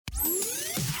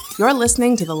You're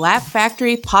listening to the Laugh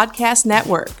Factory Podcast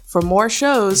Network. For more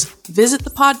shows, visit the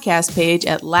podcast page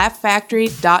at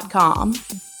laughfactory.com.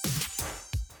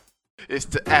 It's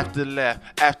the afterlaugh,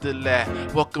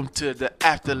 afterlaugh. Welcome to the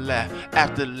afterlaugh,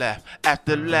 afterlaugh,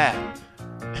 afterlaugh.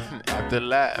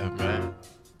 Afterlaugh, man.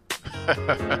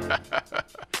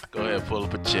 Go ahead, pull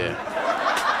up a chair.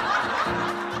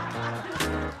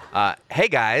 Hey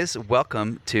guys,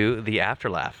 welcome to the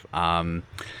Afterlaugh.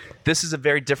 This is a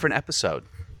very different episode,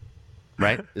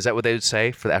 right? Is that what they would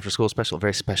say for the after school special? A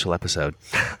very special episode.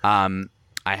 I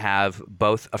have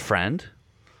both a friend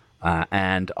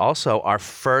and also our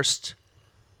first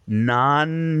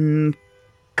non-comedy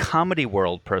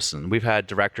world person. We've had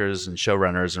directors and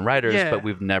showrunners and writers, but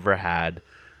we've never had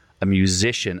a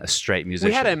musician, a straight musician.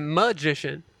 We had a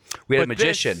magician. We had a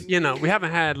magician. This, we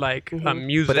haven't had like a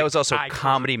music. But that was also icon.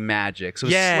 Comedy magic. So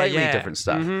it was slightly different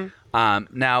stuff.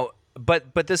 Mm-hmm. Now,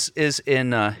 but this is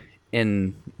in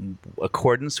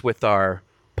accordance with our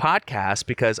podcast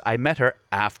because I met her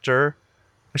after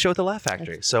a show at the Laugh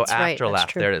Factory. So after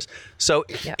Laugh, there it is. So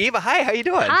Eva, hi, how you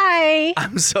doing? Hi.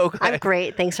 I'm so glad. I'm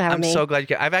great. Thanks for having me. I'm so glad you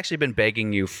came. I've actually been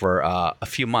begging you for a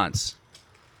few months,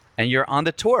 and you're on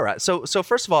the tour. Right? So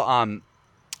first of all,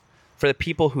 for the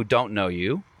people who don't know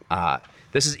you,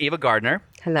 this is Eva Gardner.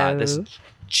 Hello. This is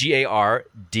Gardner,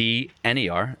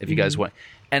 if you guys want.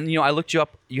 And, I looked you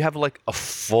up. You have like a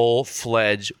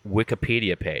full-fledged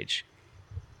Wikipedia page.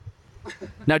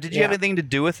 Now, did you have anything to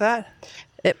do with that?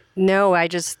 No,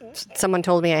 someone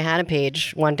told me I had a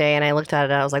page one day and I looked at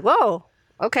it and I was like, whoa,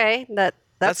 okay,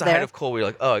 that's the there. height of cool where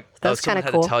you're like, That's someone kinda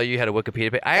had cool. to tell you had a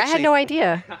Wikipedia page. I had no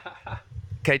idea.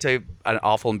 Can I tell you an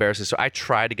awful embarrassing story? I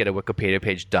tried to get a Wikipedia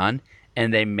page done,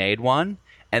 and they made one.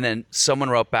 And then someone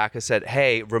wrote back and said,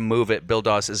 hey, remove it. Bill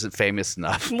Dawes isn't famous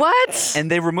enough. What?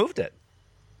 And they removed it.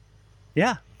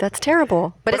 Yeah. That's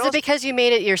terrible. But is also- it because you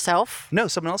made it yourself? No,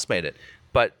 someone else made it.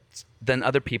 But then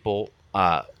other people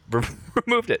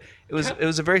removed it. It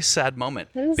was a very sad moment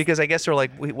because I guess they're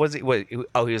like, he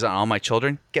was on All My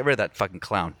Children? Get rid of that fucking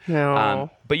clown. No.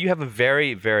 But you have a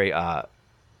very, very...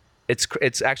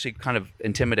 It's actually kind of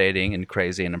intimidating and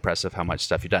crazy and impressive how much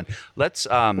stuff you've done. Let's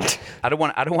I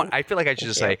feel like I should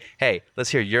just say, hey, let's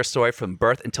hear your story from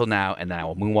birth until now, and then I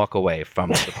will moonwalk away from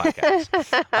the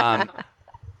podcast.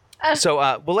 Let's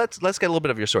get a little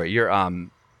bit of your story.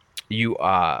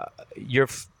 Your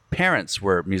parents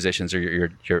were musicians,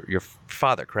 or your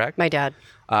father, correct? My dad.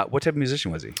 What type of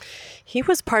musician was he? He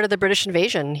was part of the British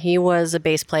invasion. He was a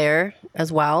bass player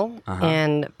as well,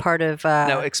 and part of...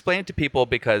 Now, explain to people,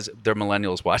 because they're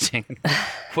millennials watching,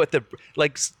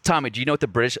 Tommy, do you know what the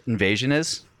British invasion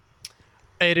is?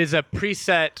 It is a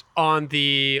preset on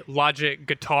the Logic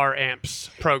guitar amps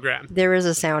program. There is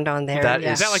a sound on there.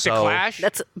 Is that like the Clash?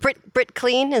 That's Brit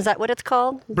Clean. Is that what it's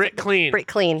called? Brit Clean. Brit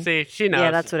Clean. See, she knows. Yeah,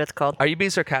 that's what it's called. Are you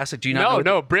being sarcastic? Do you not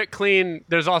know? No, Brit Clean.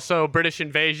 There's also British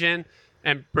Invasion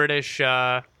and British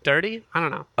Dirty. I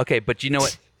don't know. Okay, but do you know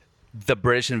what the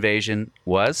British invasion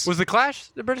was? Was the Clash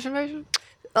the British Invasion?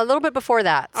 A little bit before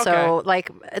that. Okay. So,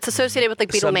 it's associated with,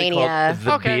 Something Beatlemania.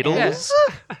 called the Beatles?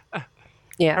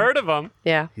 Yeah. Heard of them.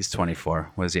 Yeah. He's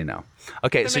 24. What does he know?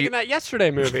 Okay, They're so making that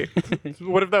Yesterday movie.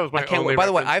 What if that was my only by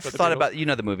the way, reference I've to thought Beatles?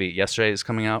 about, the movie Yesterday is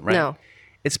coming out, right? No.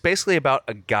 It's basically about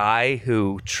a guy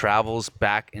who travels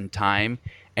back in time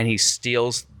and he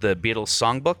steals the Beatles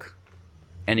songbook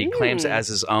and he claims it as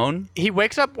his own. He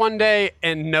wakes up one day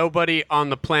and nobody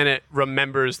on the planet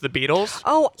remembers the Beatles.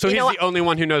 Oh, so you he's know the only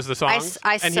one who knows the songs.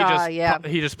 I and saw,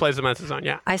 he just plays them as his own.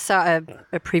 Yeah. I saw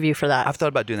a preview for that. I've thought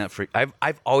about doing that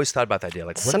I've always thought about the idea.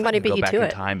 Like, what Somebody if I could beat you go back to in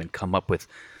it. time and come up with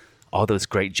all those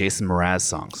great Jason Mraz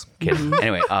songs? Kidding.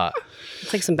 Anyway,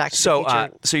 It's like some Back to the so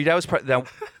Future. so your dad was now,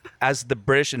 as the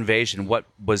British invasion, what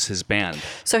was his band?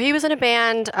 So he was in a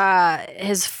band.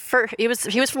 He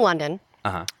was from London,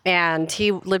 and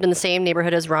he lived in the same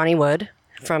neighborhood as Ronnie Wood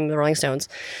from the Rolling Stones.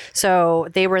 So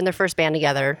they were in their first band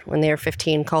together when they were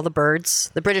 15, called the Byrds,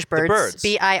 the British Byrds, Byrds.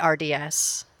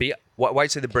 Birds. Why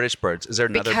say the British Birds? Is there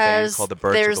another band Because called the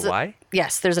Birds with a Y?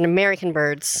 Yes, there's an American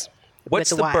Birds. What's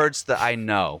with the Y. Birds that I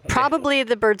know? Probably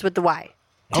the Birds with the Y.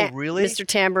 Oh, really? Mr.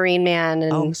 Tambourine Man.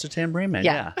 And, Oh, Mr. Tambourine Man,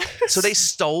 Yeah. yeah. So they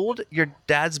stole your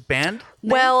dad's band?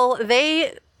 Well,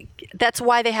 that's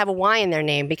why they have a Y in their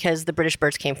name, because the British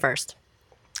Birds came first.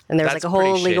 And there was That's like a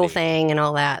whole pretty legal shitty. thing and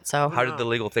all that. So How did the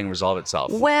legal thing resolve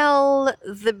itself? Well,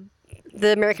 the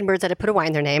American Birds had to put a Y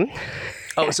in their name.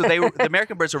 Oh, so the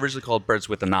American Birds were originally called Birds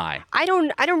with an I. I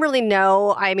don't really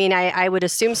know. I mean, I would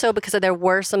assume so because there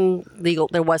was some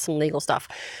legal stuff.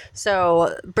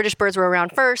 So British Birds were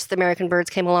around first. The American Birds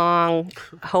came along.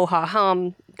 Ho ha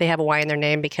hum. they have a Y in their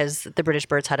name because the British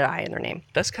Birds had an I in their name.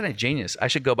 That's kind of genius. I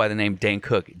should go by the name Dane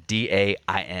Cook,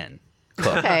 D-A-I-N.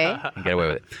 Cook. Okay. And get away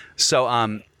with it.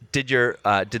 So, did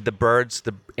the birds,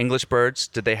 the English birds,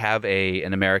 did they have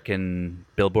an American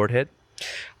Billboard hit?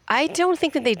 I don't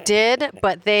think that they did,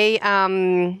 but they're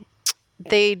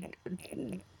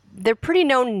pretty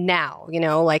known now,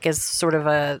 like as sort of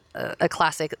a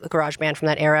classic garage band from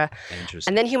that era.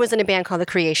 Interesting. And then he was in a band called The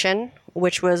Creation,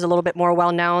 which was a little bit more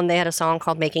well known. They had a song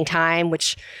called Making Time,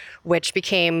 which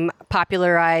became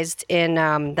popularized in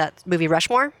that movie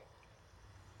Rushmore.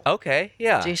 Okay,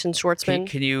 yeah. Jason Schwartzman.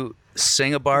 Can you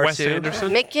sing a bar Wes too?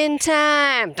 Anderson. Making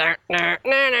Time. Yeah,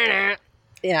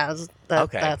 it was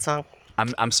that song.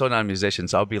 I'm so not a musician,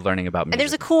 so I'll be learning about music. And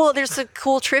there's a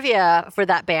cool trivia for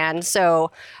that band.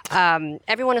 So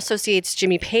everyone associates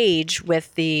Jimmy Page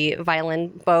with the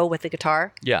violin bow with the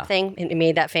guitar thing, and he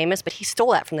made that famous. But he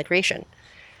stole that from The Creation.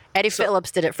 Eddie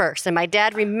Phillips did it first, and my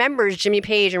dad remembers Jimmy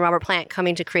Page and Robert Plant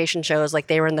coming to Creation shows, like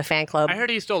they were in the fan club. I heard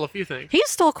he stole a few things. He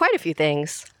stole quite a few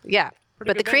things. Yeah. But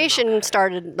The good band, Creation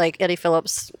started, like Eddie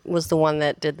Phillips was the one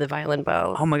that did the violin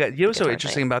bow. Oh my God. You know what's so guitar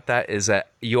interesting thing. about that is that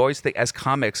you always think, as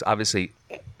comics, obviously,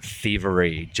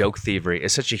 joke thievery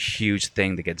is such a huge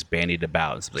thing that gets bandied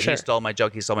about. It's like, Sure. He stole my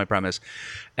joke, he stole my premise.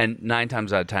 And 9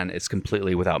 times out of 10, it's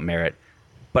completely without merit.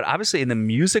 But obviously, in the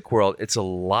music world, it's a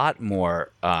lot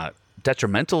more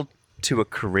detrimental to a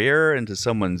career and to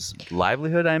someone's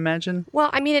livelihood, I imagine.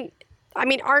 Well, I mean,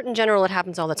 art in general, it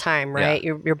happens all the time, right?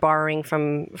 Yeah. You're borrowing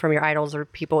from your idols or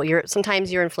people.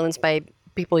 Sometimes you're influenced by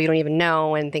people you don't even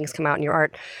know, and things come out in your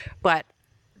art. But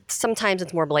sometimes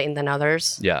it's more blatant than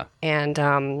others. Yeah. And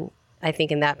I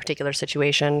think in that particular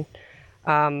situation,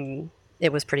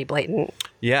 it was pretty blatant.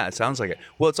 Yeah, it sounds like it.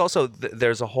 Well, it's also,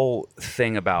 there's a whole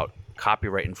thing about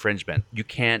copyright infringement. You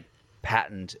can't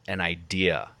patent an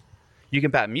idea. You can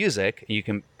patent music, you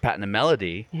can patent a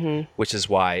melody, which is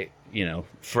why,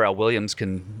 Pharrell Williams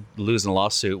can lose in a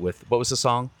lawsuit with, what was the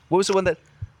song? What was the one that,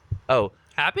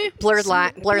 Happy? Blurred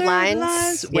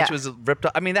lines. which was ripped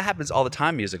off. I mean, that happens all the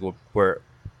time, music, where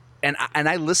and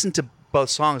I listen to both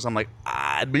songs, I'm like,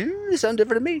 they sound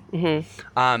different to me. It's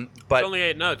But only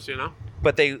 8 notes,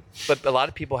 but a lot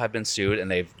of people have been sued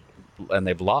and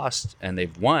they've lost and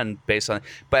they've won based on.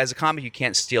 But as a comic, you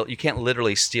can't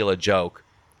literally steal a joke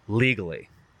legally,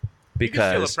 You can steal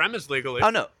a because premise legally. oh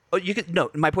no,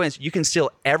 my point is you can steal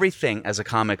everything as a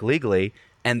comic legally,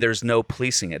 and there's no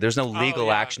policing it. There's no legal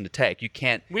yeah. action to take. You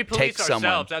can't We take police someone.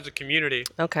 ourselves as a community.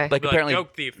 Okay. Like Be apparently,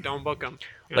 joke thief, don't book them.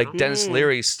 like Dennis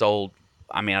Leary stole.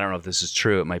 I mean, I don't know if this is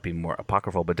true. It might be more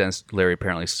apocryphal, but Dennis Leary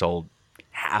apparently stole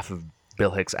half of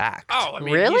Bill Hicks' act. Oh, I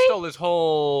mean, Really? he stole his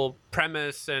whole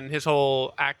premise and his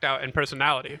whole act out and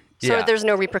personality. So Yeah. there's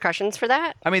no repercussions for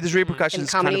that? I mean, there's repercussions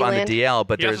kind of comedy on land? the DL,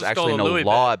 but He there's also actually stole a no Louis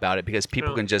law bit. about it because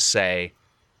people Yeah. can just say,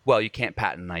 well, you can't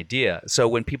patent an idea. So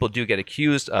when people do get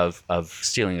accused of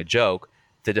stealing a joke,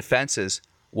 the defense is,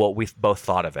 well, we've both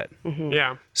thought of it.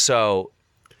 Yeah. So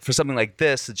for something like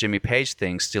this, the Jimmy Page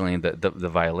thing, stealing the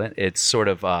violin, it's sort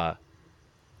of,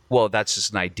 well, that's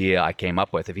just an idea I came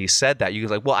up with. If he said that, you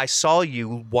can like, well, I saw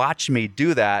you watch me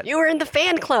do that. You were in the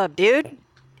fan club, dude.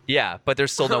 Yeah, but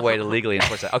there's still no way to legally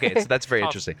enforce that. Okay, so that's very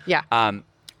interesting. Yeah.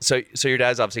 So your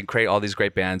dad's obviously creating all these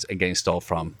great bands and getting stole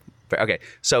from. Okay,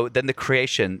 so then The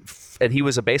Creation, and he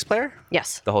was a bass player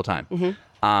Yes. the whole time.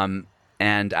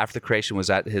 And after The Creation, was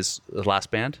that his last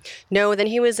band? No, then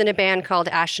he was in a band called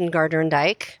Ashton, Gardner, and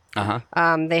Dyke.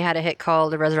 They had a hit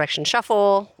called The Resurrection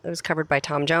Shuffle. It was covered by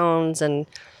Tom Jones. And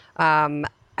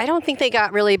I don't think they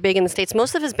got really big in the States.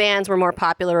 Most of his bands were more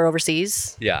popular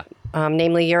overseas, Yeah.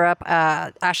 namely Europe.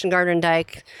 Ashton, Gardner, and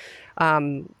Dyke,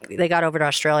 they got over to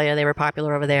Australia. They were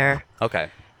popular over there. Okay.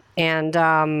 And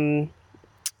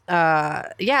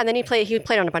and then he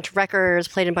played on a bunch of records,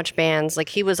 played in a bunch of bands. Like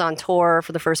he was on tour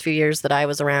for the first few years that I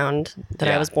was around, that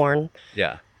I Yeah. was born.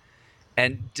 Yeah.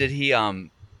 And did he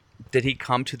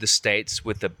come to the States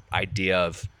with the idea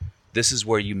of this is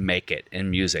where you make it in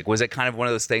music? Was it kind of one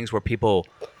of those things where people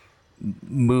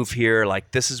move here like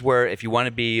this is where if you want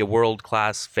to be a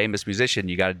world-class famous musician,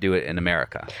 you got to do it in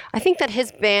America? I think that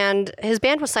his band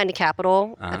was signed to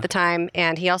Capitol at the time,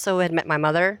 and he also had met my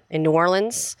mother in New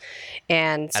Orleans,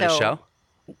 and so At a show?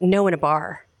 No, in a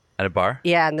bar. At a bar?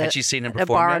 Yeah, and Had she seen him a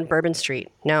perform bar yet? on Bourbon Street.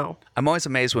 No, I'm always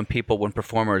amazed when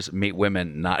performers meet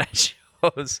women not at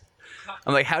shows.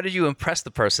 I'm like, how did you impress the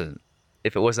person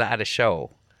if it was not at a show?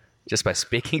 Just by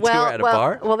speaking to her at a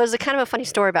bar? Well, there's a kind of a funny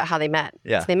story about how they met.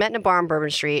 Yeah. So they met in a bar on Bourbon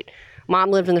Street.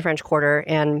 Mom lived in the French Quarter,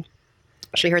 and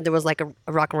she heard there was like a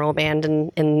rock and roll band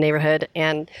in the neighborhood,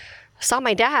 and saw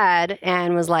my dad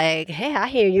and was like, "Hey, I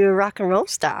hear you're a rock and roll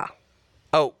star."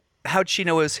 Oh, how'd she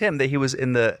know it was him, that he was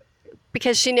in the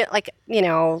because she knew, like, you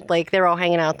know, like they were all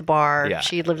hanging out at the bar. Yeah.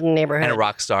 She lived in the neighborhood. And a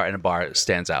rock star in a bar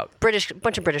stands out.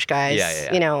 Bunch of British guys.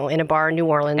 Yeah. You know, in a bar in New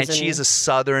Orleans. And she's a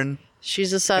Southern.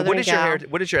 She's a Southern What is your gal.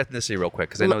 what is your ethnicity, real quick?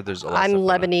 Because I know there's a lot. I'm of stuff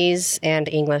going on. Lebanese and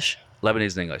English.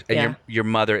 Lebanese and English, and Yeah. your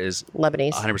mother is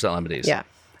Lebanese. 100% Lebanese. Yeah.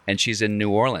 And she's in New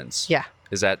Orleans. Yeah.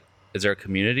 Is there a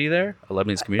community there? A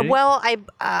Lebanese community? Well,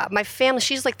 my family,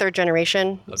 she's like third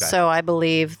generation, so I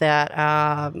believe that,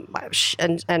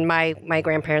 and my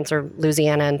grandparents are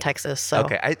Louisiana and Texas. So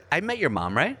Okay, I met your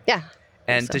mom, right? yeah,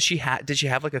 And did she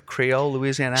have like a Creole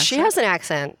Louisiana accent? she has an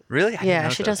accent. Really? I didn't Yeah,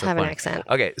 notice she that. does So have an funny. accent.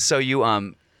 Okay, so you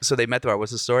so they met the bar.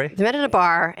 What's the story? They met at a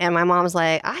bar, and my mom's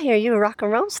like, "I hear you a rock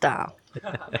and roll star,"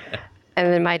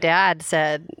 and then my dad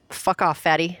said, "Fuck off,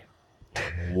 fatty."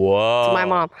 Whoa. To my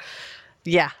mom.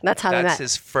 Yeah, that's how they met. That's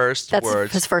his first That's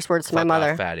words. his first words to my "Fuck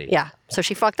mother. off, fatty." Yeah, so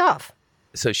she fucked off.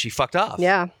 So she fucked off.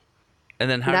 Yeah, And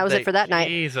then how that did was they, it for that night.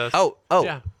 Jesus. Oh,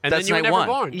 Yeah. And that's then you were night never one.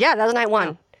 born. Yeah, that was night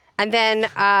one. And then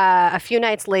a few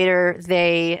nights later,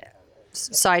 they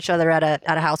saw each other at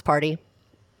a house party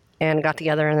and got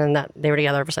together, and then they were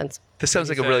together ever since. This sounds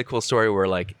like a said- really cool story where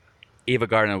like Ava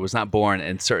Gardner was not born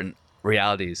in certain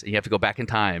realities, and you have to go back in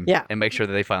time Yeah. and make sure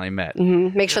that they finally met.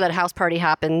 Make sure that house party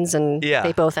happens, and Yeah.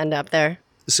 they both end up there.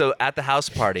 So at the house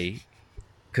party,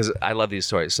 because I love these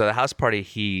stories. So the house party,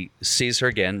 he sees her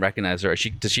again, recognizes her.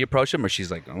 Does she approach him, or she's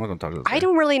like, I'm not going to talk to this guy? I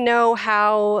don't really know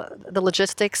how the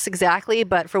logistics exactly,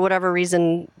 but for whatever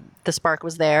reason, the spark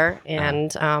was there,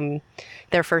 and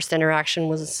their first interaction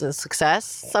was a success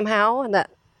somehow, and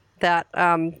that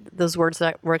those words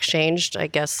that were exchanged, I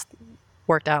guess,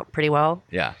 worked out pretty well.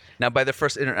 Yeah. Now, by the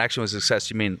first interaction was a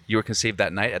success, you mean you were conceived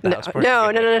that night at the house party? No.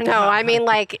 I mean,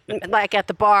 like at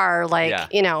the bar, like, Yeah.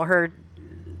 you know, her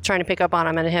trying to pick up on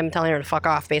him and him telling her to fuck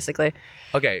off, basically.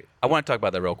 Okay, I want to talk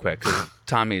about that real quick because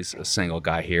Tommy's a single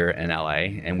guy here in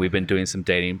LA, and we've been doing some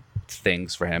dating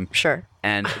things for him. Sure.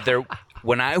 And there,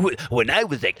 when I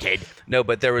was a kid, no,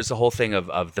 but there was the whole thing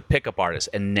of the pickup artists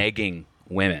and negging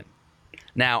women.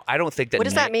 Now, I don't think that. What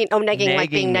does that mean? Oh, negging, like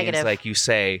being means negative. like you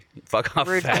say, "Fuck off,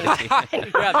 Rude fatty,"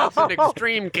 Yeah, that's an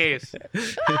extreme case.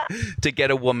 to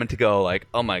get a woman to go like,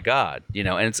 "Oh my god," you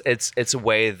know. And it's a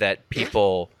way that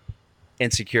people,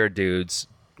 insecure dudes,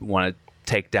 want to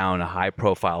take down a high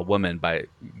profile woman by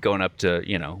going up to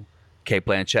Kate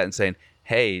Blanchett and saying,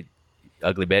 "Hey,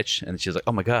 ugly bitch," and she's like,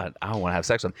 "Oh my god, I don't want to have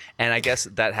sex with him." And I guess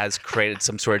that has created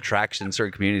some sort of traction in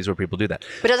certain communities where people do that.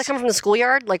 But does it come from the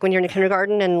schoolyard? Like when you're in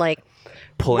kindergarten and like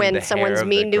Pulling the when someone's hair of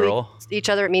mean the to girl. each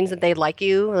other, it means that they like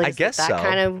you? Like, I is it guess that so.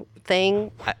 kind of thing.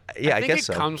 I I think guess it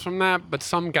so. comes from that, but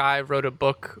some guy wrote a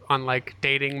book on like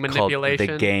dating Called manipulation.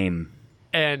 The Game.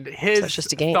 And his it's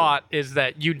just a game. thought is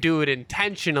that you do it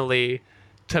intentionally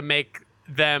to make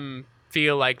them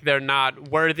feel like they're not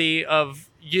worthy of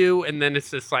you, and then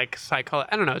it's this like psychology.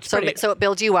 I don't know. It's So, pretty so it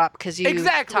builds you up because you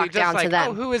exactly talk just down like, to them.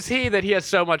 oh, who is he that he has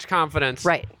so much confidence?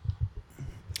 Right.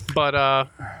 But I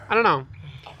don't know.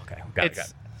 Okay, got it.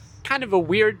 It's kind of a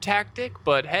weird tactic,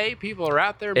 but hey, people are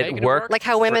out there making it worked. work. Like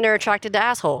how women are attracted to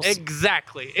assholes.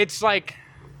 Exactly. It's like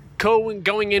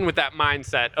going in with that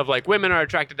mindset of like women are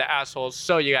attracted to assholes,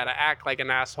 so you got to act like an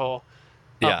asshole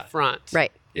Yeah. up front.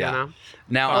 Right. Yeah. You know?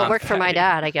 Now, Well, it worked for my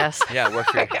dad, I guess. yeah,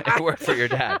 it worked for your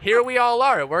dad. Here we all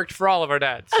are. It worked for all of our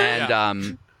dads. And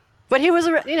Yeah. But he was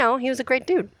a great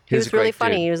dude. He was was a really great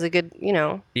funny. dude. He was a good, he yeah,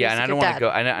 was and a I good don't want to dad. go.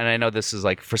 And I know this is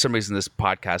like for some reason this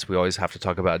podcast we always have to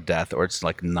talk about death, or it's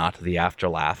like not the after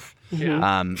laugh. Yeah.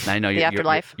 I know The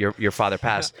afterlife. Your father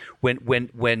passed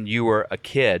when you were a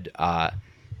kid.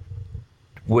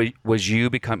 Was you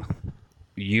becoming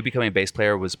a bass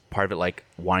player? Was part of it like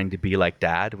wanting to be like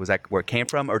dad? Was that where it came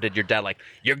from, or did your dad like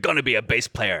you're gonna be a bass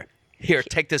player? Here,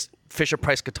 take this Fisher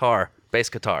Price guitar, bass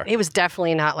guitar. He was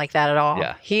definitely not like that at all.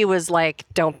 Yeah. He was like,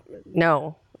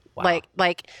 no. Wow.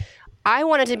 Like I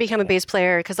wanted to become a bass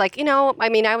player because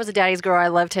I was a daddy's girl. I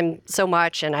loved him so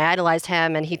much and I idolized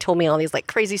him, and he told me all these like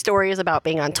crazy stories about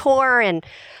being on tour and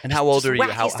And how old just are you?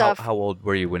 wacky stuff. How old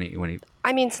were you when he?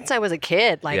 I mean, since I was a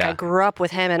kid, like Yeah. I grew up with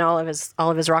him and all of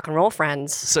his rock and roll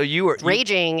friends. So you were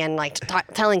Raging and like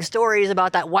telling stories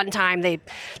about that one time they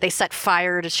set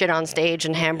fire to shit on stage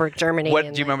in Hamburg, Germany. What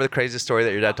and, do you remember the craziest story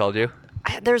that your dad told you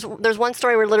There's one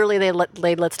story where literally they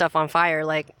lit stuff on fire,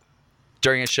 like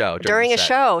during a show? during the a set?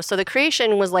 show. So the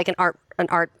Creation was like an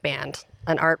art band,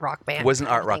 an art rock band. What does an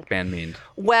kind art of rock thing. band mean?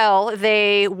 Well,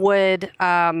 they would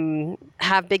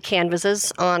have big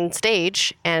canvases on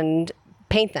stage and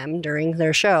paint them during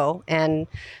their show, and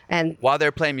While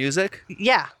they're playing music?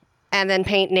 yeah, and then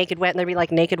paint naked women. There'd be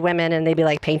like naked women, and they'd be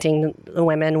like painting the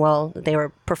women while they were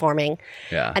performing.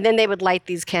 Yeah. And then they would light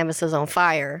these canvases on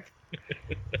fire,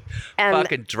 And,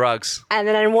 Fucking drugs. and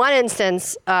then in one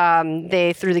instance,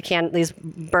 they threw these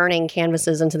burning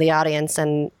canvases into the audience,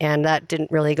 and that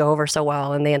didn't really go over so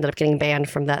well, and they ended up getting banned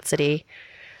from that city.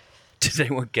 Did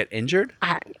anyone get injured?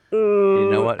 You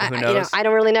You know what? Who knows? I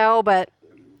don't really know, but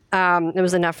it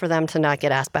was enough for them to not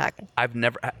get asked back. I've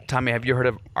never. Tommy, have you heard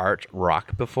of art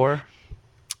rock before?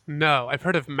 No, I've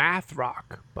heard of math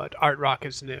rock, but art rock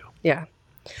is new. Yeah.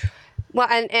 Well,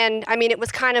 and I mean, it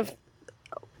was kind of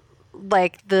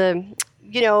like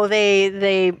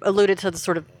they alluded to the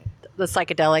sort of the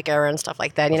psychedelic era and stuff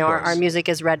like that. You know, our music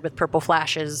is red with purple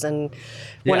flashes, and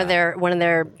one of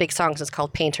their big songs is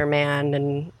called Painter Man.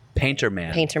 And Painter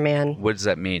Man. Painter Man. What does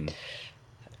that mean?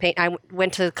 I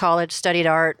went to college, studied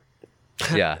art.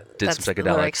 Yeah, did That's some the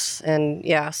psychedelics. lyrics, and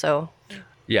yeah, so.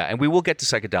 Yeah, and we will get to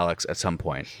psychedelics at some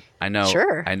point. I know.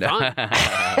 Sure. I know.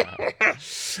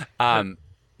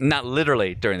 Not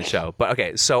literally during the show, but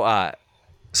okay. So,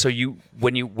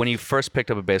 when you first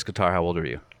picked up a bass guitar, how old were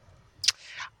you?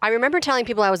 I remember telling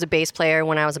people I was a bass player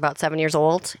when I was about 7 years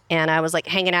old, and I was like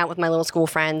hanging out with my little school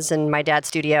friends in my dad's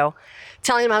studio,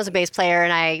 telling them I was a bass player,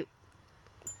 and I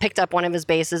picked up one of his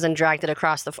basses and dragged it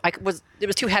across the. It was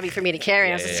too heavy for me to carry.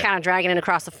 And I was just kind of dragging it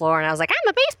across the floor, and I was like, "I'm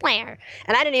a bass player,"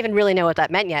 and I didn't even really know what that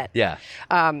meant yet. Yeah.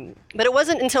 But it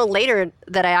wasn't until later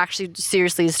that I actually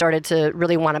seriously started to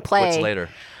really want to play. What's later?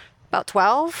 About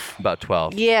 12. About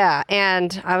 12. Yeah,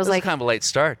 and I was This like, is kind of a late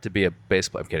start to be a bass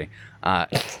player. I'm kidding.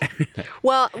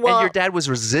 well, And your dad was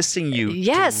resisting you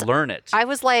yes, to learn it. I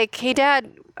was like, "Hey,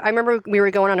 Dad." I remember we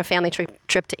were going on a family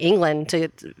trip to England to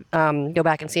go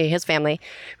back and see his family.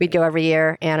 We'd go every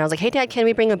year, and I was like, "Hey, Dad, can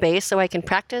we bring a bass so I can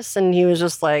practice?" And he was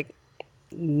just like,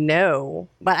 "No."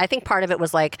 But I think part of it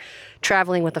was like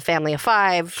traveling with a family of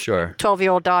 5. Sure.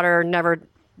 12-year-old daughter, never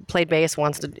played bass,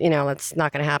 wants to, that's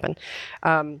not going to happen.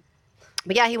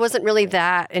 But yeah, he wasn't really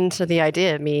that into the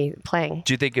idea of me playing.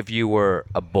 Do you think if you were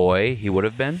a boy, he would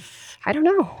have been? I don't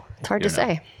know. It's hard to You don't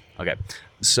know. say. Okay.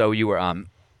 So you were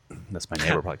that's my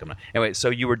neighbor probably coming on. Anyway,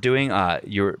 so you were doing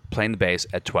you were playing the bass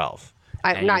at 12.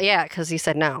 And Not yet, because he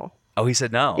said no. Oh, he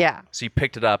said no. Yeah. So you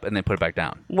picked it up and then put it back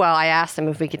down. Well, I asked him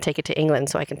if we could take it to England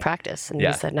so I can practice, and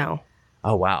Yeah. he said no.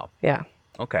 Oh, wow. Yeah.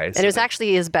 Okay. And it was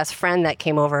actually his best friend that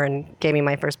came over and gave me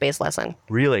my first bass lesson.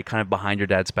 really kind of behind your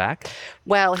dad's back.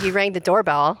 Well, he rang the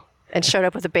doorbell and showed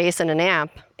up with a bass and an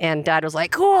amp, and Dad was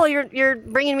like, "Cool, you're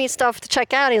bringing me stuff to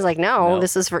check out." And he's like, "No,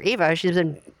 this is for Eva. She's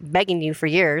been begging you for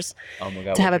years Oh my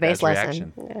God. to have a what was bass your lesson." dad's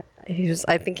reaction? Yeah.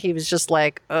 I think he was just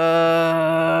like,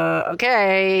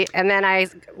 okay. And then I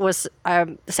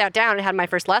sat down and had my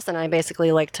first lesson, and I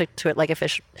basically like took to it like a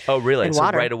fish. Oh, really? in So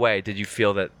water. right away, did you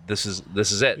feel that this is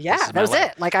it? Yeah, This is that my was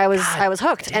life? it. Like I was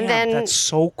hooked. And then that's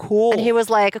so cool. and he was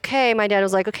like, okay. My dad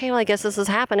was like, okay, well, I guess this is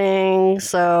happening.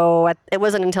 So it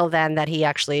wasn't until then that he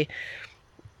actually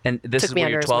And this took is me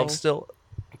when you're under his 12 wing. still,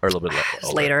 or a little bit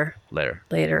older? later.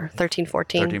 Later. 13,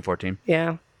 14. 13, 14.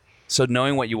 Yeah. So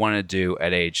knowing what you want to do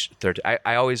at age 13,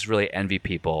 I always really envy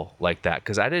people like that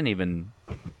because I've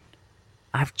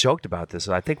joked about this.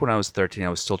 I think when I was 13, I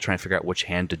was still trying to figure out which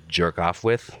hand to jerk off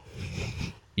with.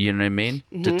 You know what I mean?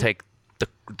 Mm-hmm. To take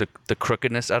the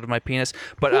crookedness out of my penis.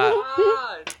 But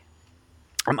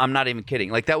I'm not even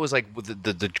kidding. Like that was like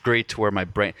the degree to where my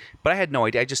brain. But I had no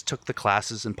idea. I just took the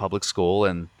classes in public school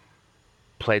and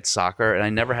played soccer, and I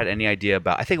never had any idea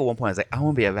about. I think at one point I was like, I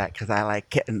want to be a vet because I like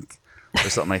kittens or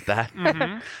something like that.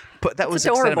 But that was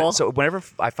adorable. extent of it. So whenever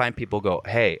I find people go,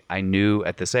 hey, I knew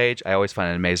at this age, I always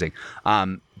find it amazing.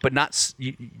 But not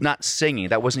singing.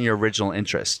 That wasn't your original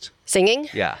interest. Singing?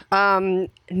 Yeah.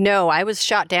 No, I was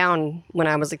shot down when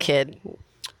I was a kid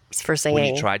for singing.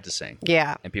 When you tried to sing.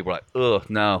 Yeah. And people were like, ugh,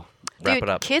 no, wrap Dude, it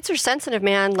up. kids are sensitive,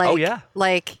 man. Like, Oh, yeah.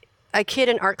 Like a kid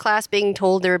in art class being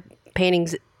told their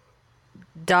painting's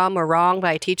dumb or wrong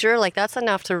by a teacher, like that's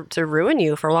enough to ruin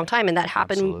you for a long time. And that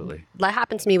happened. Absolutely. That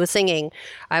happened to me with singing.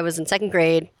 I was in second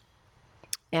grade,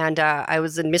 and I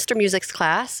was in Mr. Music's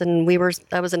class, and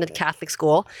I was in a Catholic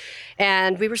school,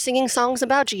 and we were singing songs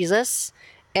about Jesus.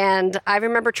 And I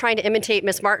remember trying to imitate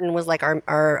Miss Martin. Was like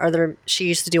our other. She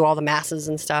used to do all the masses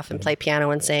and stuff and play piano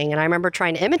and sing. And I remember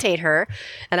trying to imitate her,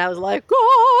 and I was like,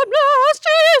 "God bless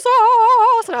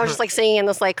Jesus," and I was just like singing in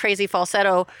this like crazy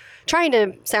falsetto, trying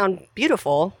to sound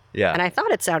beautiful. Yeah. And I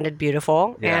thought it sounded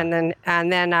beautiful. Yeah. And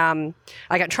then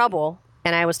I got in trouble,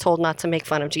 and I was told not to make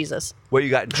fun of Jesus. Well, you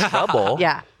got in trouble.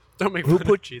 Yeah. Don't make fun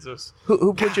of Jesus.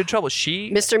 Who put you in trouble? She?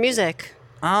 Mr. Music,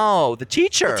 Oh, the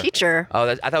teacher. teacher. Oh,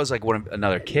 I thought it was like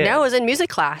another kid. No, it was in music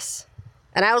class,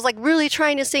 and I was like really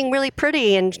trying to sing really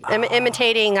pretty and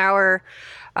imitating our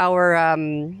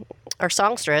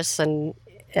songstress, and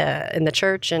in the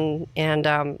church, and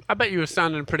I bet you were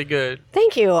sounding pretty good.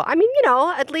 thank you. I mean,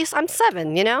 at least I'm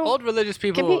 7. Old religious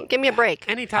people, give me a break.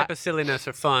 any type of silliness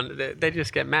or fun, they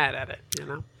just get mad at it.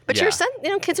 But Yeah.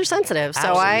 kids are sensitive.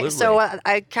 Absolutely. So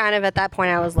I kind of at that point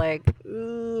I was like,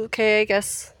 "Ooh, okay, I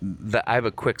guess. I have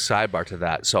a quick sidebar to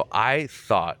that. So I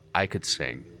thought I could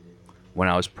sing when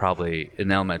I was probably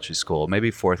in elementary school,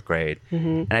 maybe 4th grade,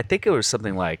 and I think it was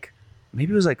something like,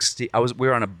 maybe it was like we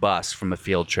were on a bus from a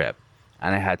field trip,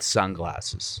 and I had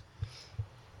sunglasses.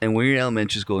 And when you're in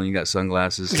elementary school and you got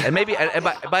sunglasses, and maybe I'm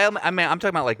talking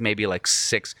about like maybe like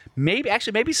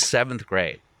 7th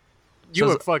grade. You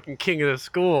So were fucking king of the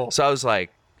school. So I was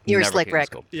like, You were never Slick came to Rick.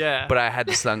 school. Yeah. But I had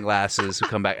the sunglasses to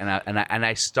come back, and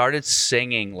I started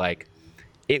singing like,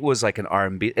 it was like an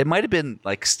R&B. It might have been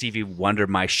like Stevie Wonder,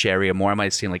 My Sherry Amore. I might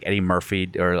have seen like Eddie Murphy,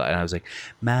 and I was like,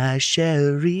 My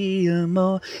Sherry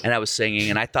Amore, and I was singing,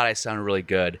 and I thought I sounded really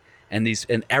good. And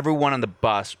everyone on the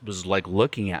bus was like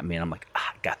looking at me, and I'm like,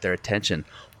 got their attention,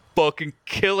 fucking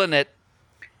killing it.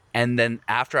 And then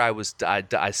after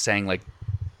I sang like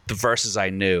the verses I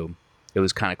knew, it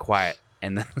was kind of quiet.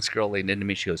 And then this girl leaned into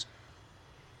me. She goes,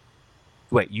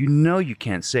 "Wait, you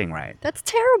can't sing, right? That's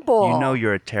terrible. You know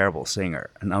you're a terrible singer."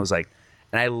 And I was like,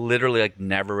 and I literally like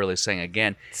never really sang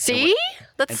again. See?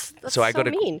 That's So I go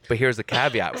to, mean. but here's the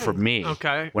caveat for me.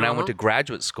 Okay, When I went to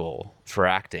graduate school for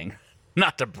acting,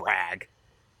 not to brag.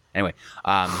 Anyway,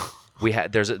 we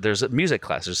had there's a music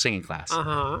class, there's a singing class,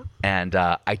 and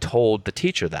I told the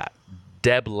teacher that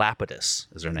Deb Lapidus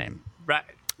is her name. Right.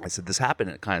 I said, this happened,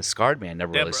 and it kind of scarred me. I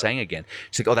never really Deborah. sang again.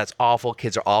 She's like, oh, that's awful.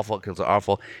 Kids are awful. Kids are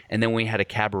awful. And then when we had a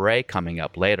cabaret coming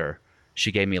up later,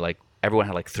 she gave me like, everyone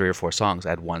had like 3 or 4 songs. I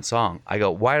had 1 song. I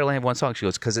go, why do I only have 1 song? She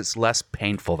goes, because it's less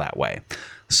painful that way.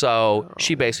 So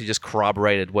she basically just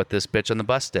corroborated what this bitch on the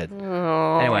bus did.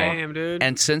 Anyway, Damn, dude.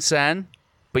 and since then,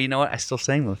 but you know what? I still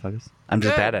sing, motherfuckers. I'm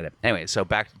just Good. bad at it. Anyway, so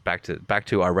back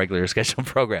to our regular scheduled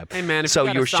program. Hey, man, if so you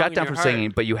got you a were song shut in down your from heart- singing,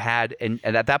 but you had, and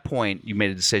at that point, you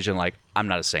made a decision like, I'm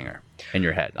not a singer in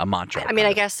your head, a mantra. I mean,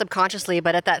 I guess subconsciously,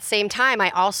 but at that same time, I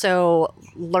also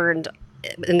learned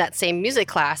in that same music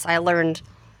class, I learned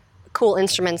cool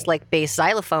instruments like bass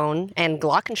xylophone and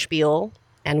glockenspiel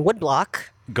and woodblock.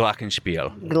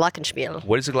 Glockenspiel. Glockenspiel.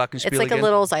 What is a glockenspiel It's like again? a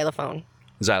little xylophone.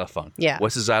 Xylophone. Yeah.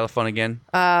 What's a xylophone again?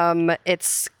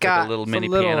 It's Like got a little It's a mini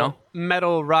little piano?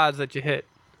 metal rods that you hit.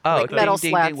 Oh, like ding, metal ding,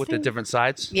 slats. ding, with the different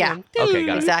sides? yeah. Okay,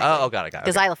 got it. Exactly. Oh, got it. The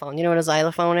Okay. xylophone. You know what a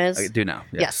xylophone is? I do now.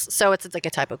 Yes. So it's like a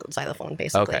type of xylophone,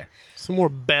 basically. Okay. Some more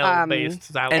bell-based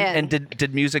style. And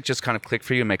did music just kind of click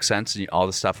for you and make sense? And all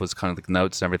the stuff was kind of like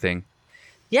notes and everything?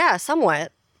 Yeah,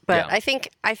 somewhat. But Yeah. I think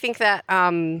that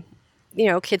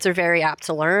kids are very apt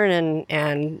to learn,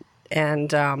 and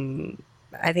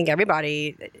I think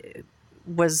everybody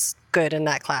was good in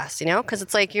that class, because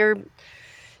it's like you're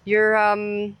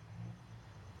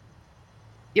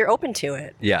open to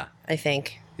it. Yeah. I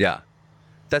think. Yeah.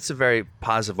 That's a very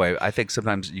positive way. I think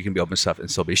sometimes you can be open to stuff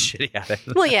and still be shitty at it.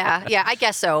 Well, yeah, I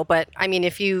guess so. But I mean,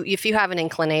 if you have an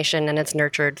inclination and it's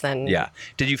nurtured, then Yeah.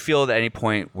 Did you feel at any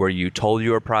point where you told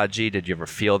you were a prodigy? Did you ever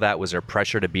feel that? Was there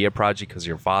pressure to be a prodigy because of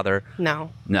your father?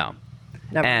 no, No.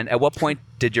 never. And at what point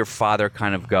did your father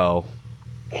kind of go,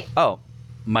 oh,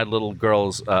 my little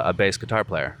girl's a bass guitar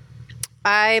player?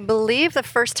 I believe the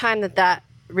first time that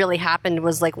really happened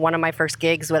was like one of my first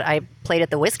gigs when I played at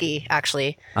the Whiskey,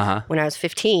 actually, when I was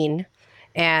 15.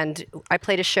 And I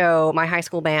played a show, my high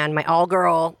school band, my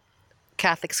all-girl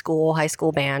Catholic school high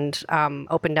school band,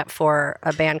 opened up for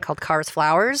a band called Car is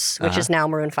Flowers, which is now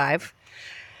Maroon 5.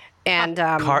 And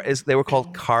They were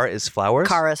called Car is Flowers?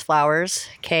 Car is Flowers,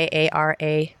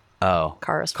 Kara. Oh.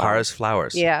 Car is Car is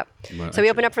Flowers. Yeah. Well, So we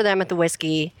opened up for them at the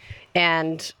Whiskey,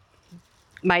 and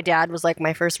my dad was like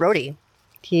my first roadie.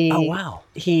 Oh, wow.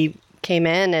 He came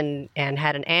in and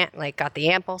had an amp, like got the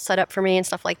amp all set up for me and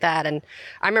stuff like that. And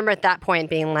I remember at that point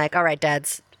being like, all right,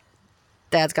 Dad's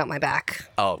got my back.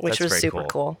 Oh, which that's was very super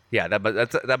cool. Yeah,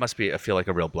 that must be, I feel like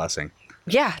a real blessing.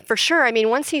 Yeah, for sure. I mean,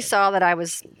 once he saw that I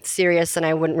was serious and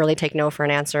I wouldn't really take no for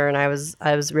an answer, and I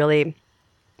was really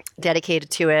dedicated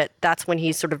to it, that's when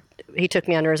he took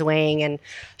me under his wing and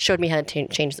showed me how to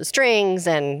change the strings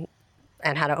and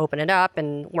how to open it up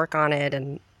and work on it,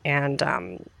 and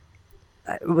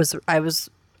I was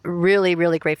really,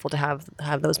 really grateful to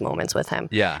have those moments with him.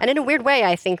 Yeah. And in a weird way,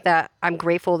 I think that I'm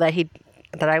grateful that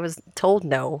I was told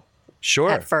no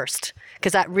Sure. at first,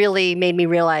 because that really made me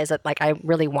realize that like I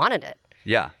really wanted it.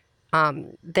 Yeah.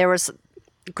 There was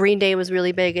Green Day was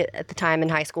really big at the time in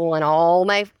high school, and all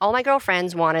my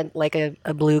girlfriends wanted like a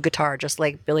blue guitar, just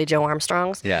like Billie Joe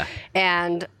Armstrong's. Yeah.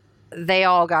 And they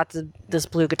all got this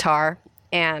blue guitar,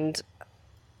 and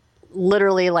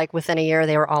literally like within a year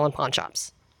they were all in pawn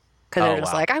shops. because they're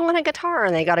just like, I want a guitar,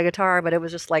 and they got a guitar, but it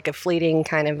was just like a fleeting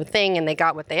kind of a thing, and they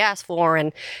got what they asked for,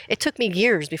 and it took me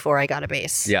years before I got a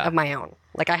bass of my own.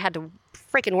 Like I had to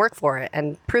freaking work for it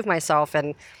and prove myself,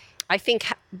 and I think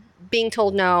being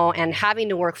told no and having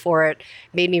to work for it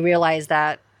made me realize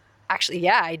that actually,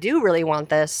 yeah, I do really want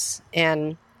this,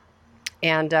 and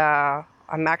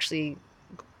I'm actually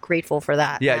grateful for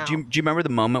that. Yeah. now. Do you remember the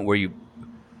moment where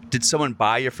did someone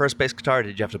buy your first bass guitar, or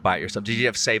did you have to buy it yourself? Did you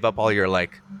have to save up all your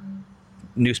like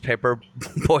newspaper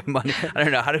boy money? I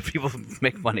don't know. How do people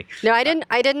make money? No, I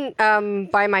didn't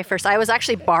buy my first. I was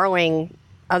actually borrowing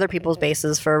other people's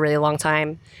basses for a really long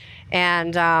time,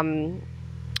 and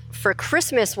for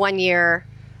Christmas one year,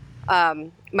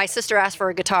 my sister asked for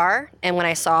a guitar, and when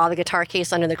I saw the guitar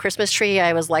case under the Christmas tree,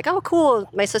 I was like, "Oh, cool!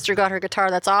 My sister got her guitar.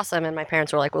 That's awesome!" And my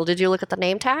parents were like, "Well, did you look at the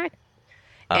name tag?"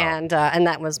 Oh. And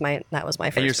that was my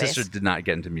first. And your bass. sister did not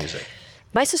get into music.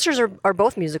 My sisters are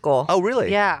both musical. Oh, really?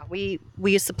 Yeah, we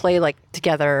used to play like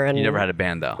together. And you never had a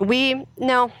band though.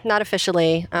 No, not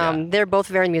officially. They're both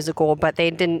very musical, but they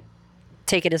didn't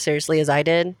take it as seriously as I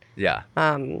did. Yeah.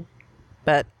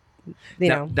 But you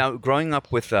know. Now, growing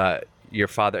up with your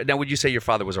father. Now, would you say your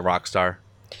father was a rock star?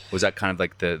 Was that kind of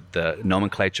like the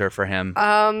nomenclature for him?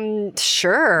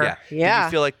 Sure. Yeah. Did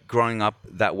you feel like growing up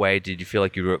that way? Did you feel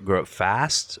like you grew up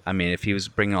fast? I mean, if he was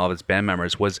bringing all of his band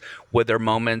members, were there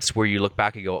moments where you look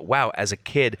back and go, "Wow, as a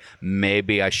kid,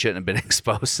 maybe I shouldn't have been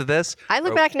exposed to this"? I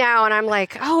look back now and I'm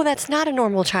like, "Oh, that's not a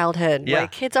normal childhood. Yeah.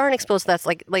 Like kids aren't exposed to that."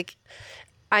 Like,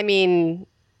 I mean,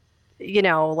 you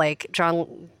know, like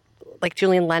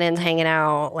Julian Lennon's hanging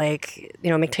out, like,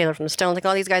 you know, Mick Taylor from the Stones, like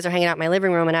all these guys are hanging out in my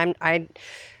living room, and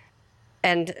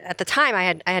and at the time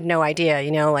I had no idea,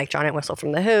 you know, like John Entwistle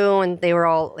from The Who, and they were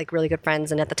all like really good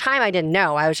friends, and at the time I didn't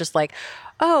know. I was just like,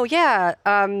 oh yeah,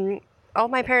 all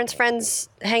my parents' friends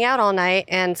hang out all night,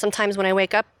 and sometimes when I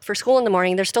wake up for school in the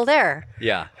morning, they're still there.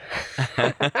 Yeah.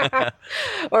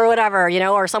 Or whatever, you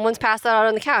know, or someone's passed out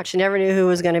on the couch. You never knew who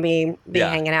was going to be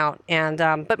hanging out. And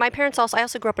but my parents I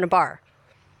also grew up in a bar.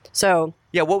 So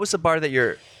yeah, what was the bar that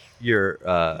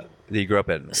that you grew up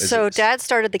in? Dad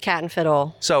started the Cat and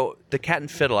Fiddle. So the Cat and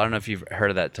Fiddle, I don't know if you've heard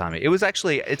of that, Tommy.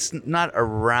 It's not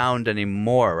around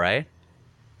anymore, right?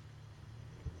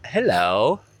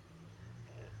 Hello.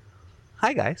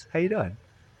 Hi guys, how you doing?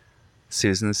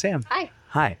 Susan and Sam. Hi.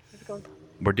 Hi.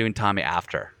 We're doing Tommy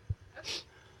after.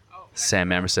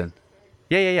 Sam Emerson.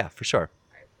 Yeah, for sure.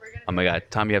 Oh my God,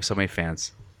 Tommy, you have so many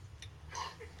fans.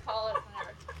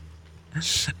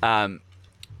 Cat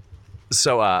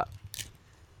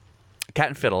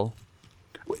and Fiddle.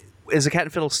 Is the Cat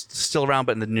and Fiddle still around,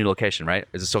 but in the new location, right?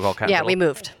 Is it still called Cat and Fiddle? Yeah, we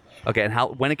moved. Okay, and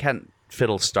when did Cat and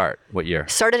Fiddle start? What year?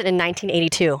 Started in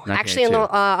 1982. Actually,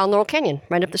 on Laurel Canyon,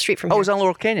 right up the street from here. Oh, it was on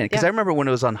Laurel Canyon? Because Yeah. I remember when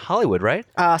it was on Hollywood, right?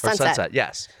 Sunset.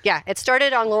 Yes. Yeah, it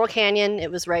started on Laurel Canyon.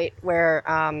 It was right where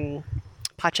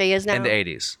Pache is now. In the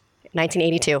 80s.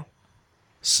 1982.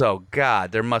 So,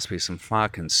 God, there must be some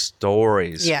fucking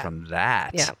stories from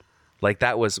that. Yeah. Like,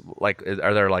 that was, like,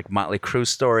 are there, like, Motley Crue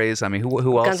stories? I mean,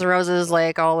 who else? Guns N' Roses,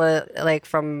 like, all the, like,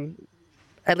 from,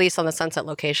 at least on the Sunset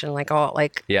location, like, all,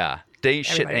 like. Yeah. Did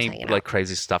Everybody's any, hanging like, out.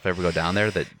 crazy stuff ever go down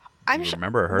there that you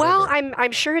remember or heard Well, of? Well,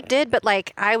 I'm sure it did, but,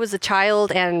 like, I was a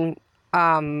child, and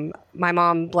my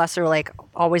mom, bless her, like,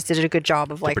 always did a good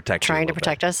job of, like, protect you a trying to little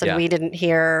protect bit. us, and Yeah. we didn't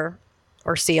hear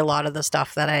or see a lot of the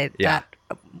stuff that that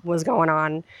was going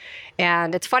on.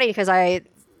 And it's funny because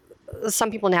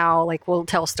some people now like will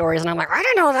tell stories and I'm like, I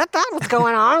didn't know that was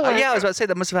going on. Like, yeah, I was about to say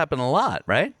that must have happened a lot,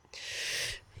 right?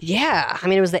 yeah. I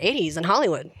mean, it was the 80s in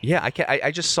Hollywood. Yeah,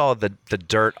 I just saw the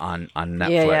dirt on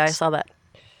Netflix. Yeah, I saw that.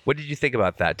 What did you think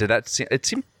about that? Did that seem? It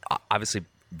seemed obviously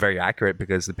very accurate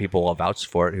because the people all vouched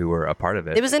for it who were a part of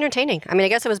it. It was entertaining. I mean, I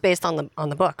guess it was based on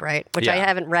the book, right? Which I Yeah.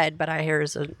 haven't read, but I hear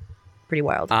is pretty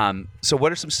wild. So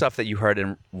what are some stuff that you heard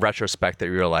in retrospect that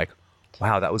you were like,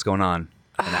 wow, that was going on,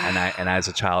 and I as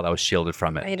a child I was shielded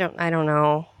from it. I don't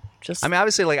know. Just I mean,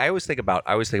 obviously, like I always think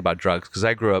about drugs because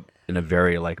I grew up in a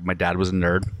very like my dad was a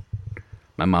nerd,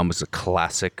 my mom was a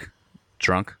classic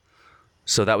drunk,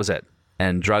 so that was it.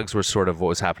 And drugs were sort of what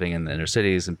was happening in the inner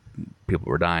cities, and people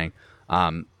were dying.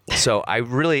 So I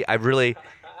really,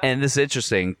 and this is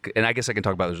interesting, and I guess I can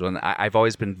talk about this one. I've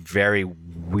always been very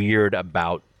weird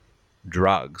about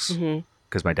drugs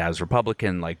because my dad was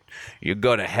Republican, like you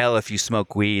go to hell if you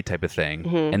smoke weed type of thing.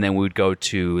 And then we would go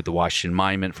to the Washington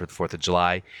Monument for the 4th of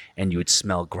July and you would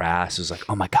smell grass. It was like,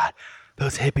 oh my God,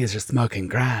 those hippies are smoking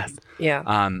grass.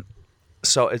 yeah.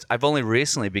 So I've only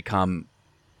recently become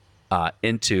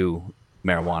into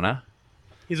marijuana.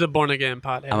 He's a born again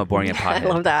pothead. I'm a born again pothead. I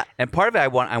love that. And part of it I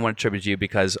want to attribute to you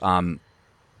because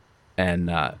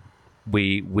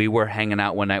we were hanging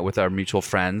out one night with our mutual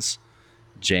friends,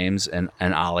 James and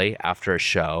Ollie, after a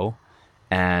show,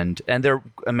 and they're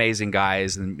amazing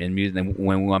guys in music. And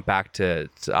when we went back to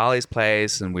Ollie's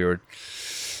place, and we were,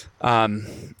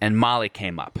 and Molly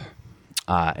came up.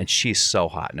 And she's so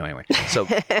hot. No, anyway. So,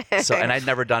 and I'd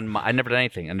never done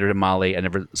anything. I never done Molly.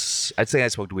 I'd say I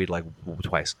smoked weed like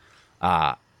twice.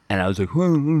 And I was like,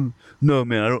 no,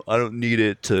 man, I don't need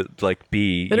it to like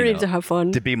be. I don't need to have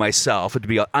fun. To be myself, and to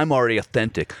be. I'm already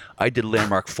authentic. I did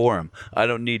Landmark Forum. I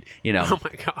don't need, Oh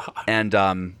my god. And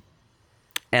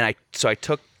I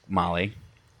took Molly,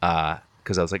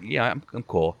 because I was like, yeah, I'm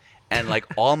cool. And like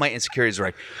all my insecurities were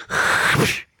like,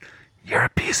 you're a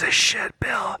piece of shit,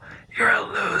 Bill. You're a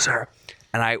loser.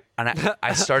 And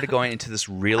I started going into this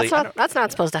really. That's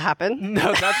not supposed to happen.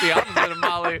 No, that's the opposite of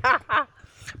Molly.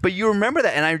 But you remember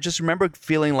that, and I just remember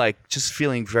feeling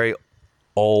very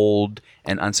old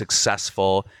and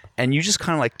unsuccessful, and you just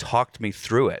kind of like talked me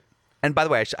through it. And by the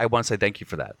way, I want to say thank you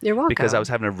for that. You're welcome. Because I was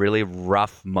having a really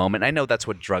rough moment. I know that's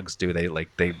what drugs do.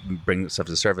 They bring stuff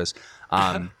to the surface.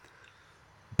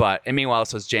 But and meanwhile,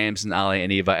 so it's James and Ali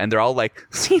and Eva, and they're all like,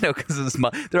 because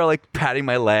they're all like patting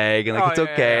my leg and like it's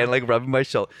okay, yeah. and like rubbing my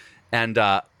shoulder, and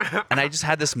I just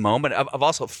had this moment of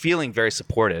also feeling very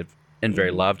supportive and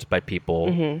very loved by people,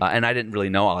 and I didn't really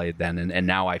know Ali then, and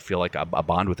now I feel like a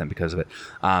bond with him because of it.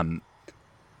 And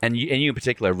you in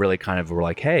particular really kind of were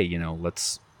like, hey,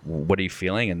 what are you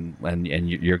feeling? And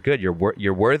you're good.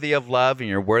 You're worthy of love, and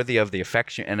you're worthy of the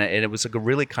affection. And it was like a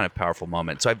really kind of powerful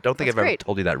moment. So I don't think I've ever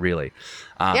told you that really.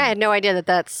 Yeah, I had no idea that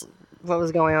that's what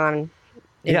was going on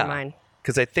in your mind.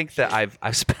 Because I think that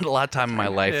I've spent a lot of time in my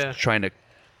life trying to,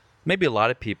 maybe a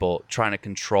lot of people trying to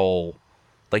control.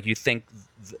 Like you think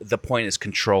the point is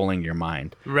controlling your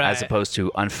mind, as opposed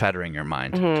to unfettering your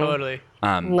mind. Totally.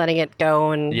 Letting it go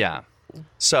and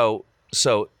So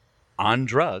on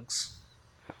drugs.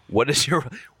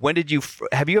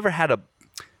 Have you ever had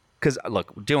because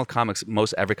look, dealing with comics,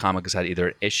 every comic has had either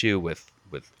an issue with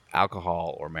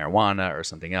alcohol or marijuana or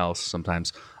something else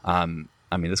sometimes. I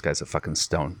mean, this guy's a fucking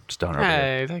stoner.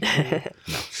 Hey, thank you.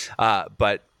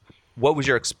 But what was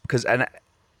your, because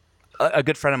a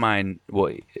good friend of mine,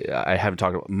 well, I haven't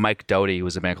talked about, Mike Doty,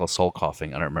 was a band called Soul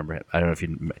Coughing. I don't remember him. I don't know if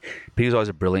but he was always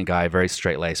a brilliant guy, very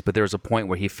straight-laced. But there was a point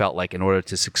where he felt like in order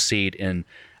to succeed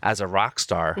as a rock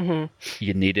star,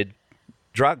 you needed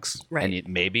drugs, and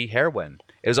maybe heroin.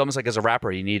 It was almost like as a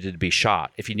rapper, you needed to be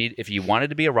shot. If you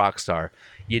wanted to be a rock star,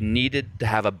 you needed to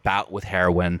have a bout with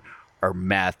heroin or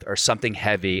meth or something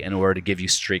heavy in order to give you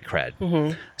street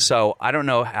cred. So I don't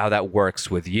know how that works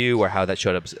with you or how that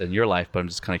showed up in your life, but I'm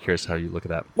just kind of curious how you look at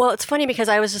that. Well, it's funny because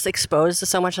I was just exposed to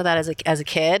so much of that as a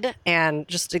kid, and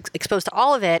just exposed to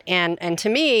all of it. And to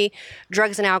me,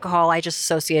 drugs and alcohol, I just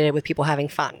associated with people having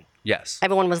fun. Yes.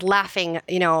 Everyone was laughing.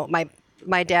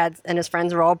 My dad and his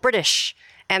friends were all British,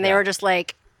 and they were just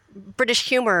like British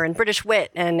humor and British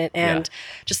wit and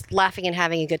just laughing and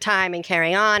having a good time and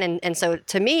carrying on. And so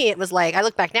to me, it was like, I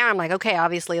look back now, I'm like, okay,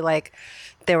 obviously like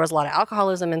there was a lot of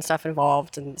alcoholism and stuff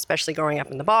involved, and especially growing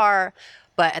up in the bar.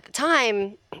 But at the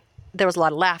time, there was a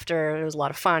lot of laughter. There was a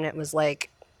lot of fun. It was like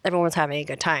everyone was having a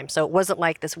good time. So it wasn't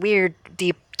like this weird,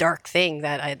 deep, dark thing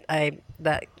that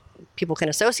that people can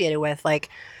associate it with. Like,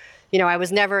 I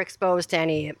was never exposed to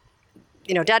any.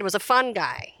 Dad was a fun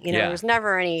guy. There was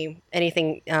never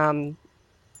anything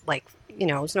like,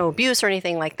 there was no abuse or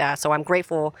anything like that. So I'm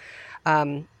grateful.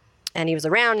 And he was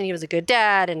around, and he was a good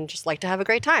dad, and just liked to have a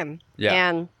great time. Yeah.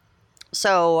 And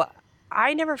so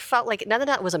I never felt like, none of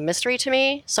that was a mystery to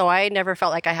me. So I never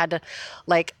felt like I had to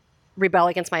like rebel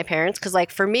against my parents. Cause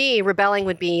like for me, rebelling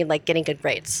would be like getting good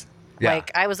grades. Yeah.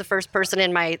 Like I was the first person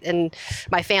in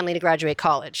my family to graduate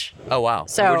college. Oh wow!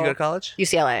 So where'd you go to college?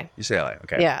 UCLA. UCLA.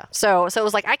 Okay. Yeah. So it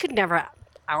was like I could never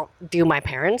outdo my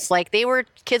parents. Like they were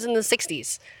kids in the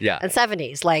 60s and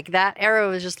 70s. Like that era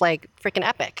was just like freaking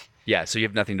epic. Yeah. So you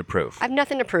have nothing to prove. I have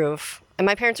nothing to prove. And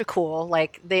my parents are cool.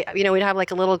 Like they, we'd have like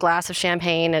a little glass of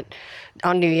champagne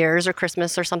on New Year's or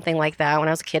Christmas or something like that. When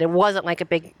I was a kid, it wasn't like a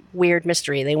big weird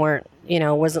mystery. They weren't, it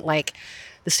wasn't like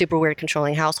the super weird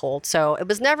controlling household. So it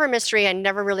was never a mystery. I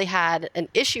never really had an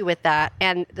issue with that.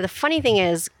 And the funny thing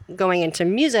is, going into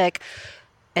music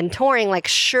and touring, like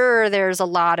sure, there's a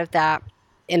lot of that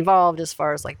involved as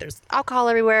far as like there's alcohol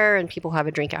everywhere and people have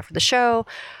a drink after the show.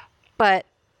 But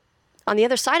on the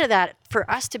other side of that, for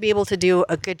us to be able to do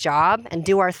a good job and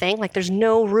do our thing, like there's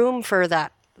no room for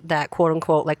that quote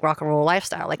unquote like rock and roll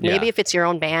lifestyle. Like maybe if it's your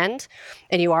own band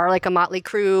and you are like a Motley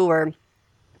Crue or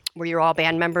where you're all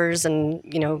band members and,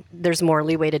 there's more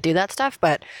leeway to do that stuff.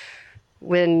 But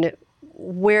when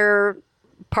we're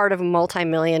part of a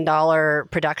multi-million-dollar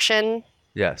production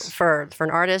Yes. for an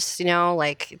artist,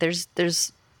 like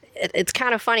it's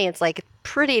kind of funny. It's like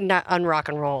pretty not unrock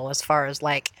and roll as far as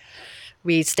like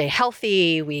we stay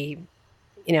healthy.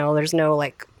 There's no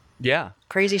like Yeah.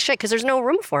 crazy shit because there's no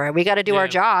room for it. We got to do our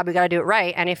job. We got to do it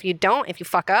right. And if you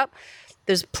fuck up,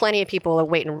 there's plenty of people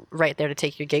waiting right there to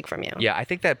take your gig from you. Yeah, I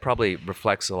think that probably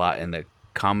reflects a lot in the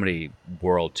comedy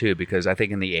world too, because I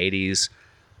think in the 80s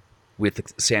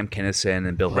with Sam Kinison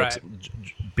and Bill Hicks,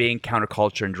 being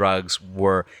counterculture and drugs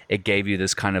it gave you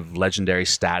this kind of legendary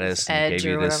status and edge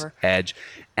gave you or this whatever. edge.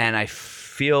 And I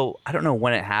feel, I don't know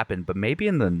when it happened, but maybe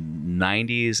in the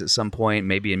 90s at some point,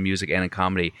 maybe in music and in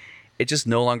comedy, it just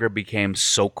no longer became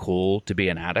so cool to be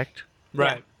an addict.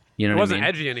 Right. You know It what wasn't I mean?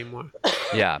 edgy anymore.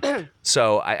 Yeah.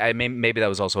 So maybe that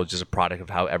was also just a product of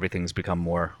how everything's become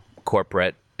more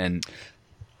corporate and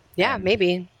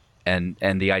Maybe. and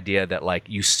the idea that like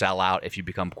you sell out if you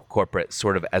become corporate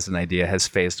sort of as an idea has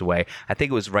phased away. I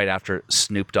think it was right after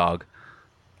Snoop Dogg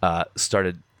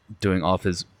started doing all of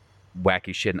his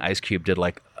wacky shit and Ice Cube did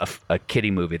like a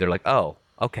kiddie movie. They're like, oh,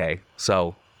 okay,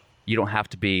 so you don't have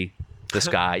to be this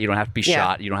guy. You don't have to be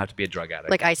shot. You don't have to be a drug addict.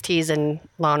 Like Ice-T's in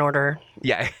Law and Order.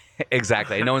 Yeah,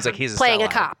 exactly. And no one's like, he's Playing a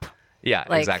sellout. cop. Yeah,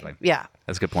 Like, exactly. Yeah.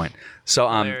 That's a good point. So,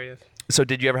 Hilarious. so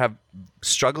did you ever have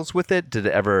struggles with it?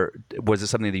 Was it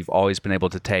something that you've always been able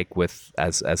to take with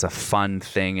as a fun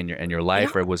thing in your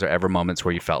life, or was there ever moments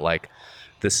where you felt like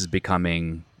this is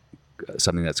becoming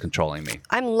something that's controlling me?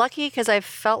 I'm lucky because I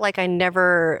felt like I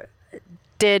never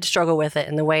did struggle with it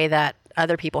in the way that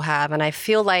other people have. And I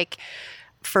feel like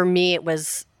for me,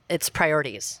 it's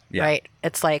priorities, right?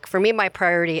 It's like, for me, my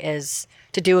priority is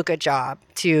to do a good job,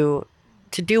 to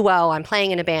do well. I'm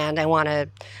playing in a band. I want to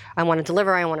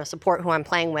deliver. I want to support who I'm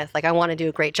playing with. Like, I want to do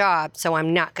a great job. So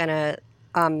I'm not going to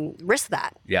risk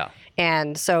that. Yeah.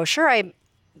 And so, sure, I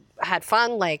had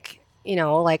fun. Like,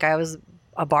 like I was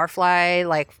a barfly,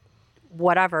 like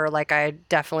whatever. Like, I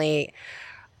definitely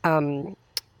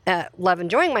love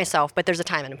enjoying myself, but there's a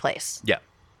time and a place. Yeah.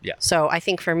 Yeah. So I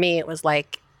think for me, it was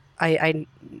like I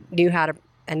knew how to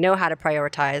and know how to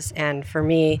prioritize. And for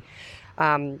me,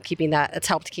 it's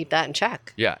helped keep that in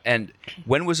check. Yeah. And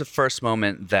when was the first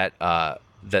moment that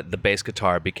that the bass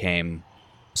guitar became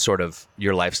sort of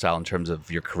your lifestyle in terms of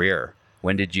your career?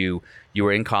 When did you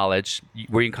were in college?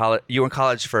 Were you in college? You were in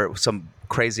college for some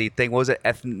crazy thing. What was it?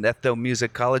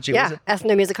 Ethnomusicology? Yeah, Was it?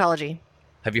 ethnomusicology.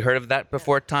 Have you heard of that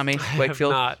before, Tommy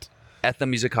Wakefield? Not.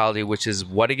 Ethnomusicology, which is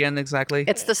what again exactly?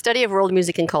 It's the study of world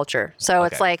music and culture. So Okay.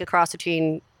 it's like a cross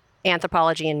between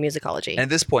anthropology and musicology. And at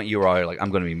this point, you were already like,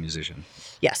 I'm going to be a musician.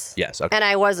 Yes. Yes. Okay. And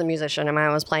I was a musician. I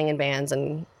was playing in bands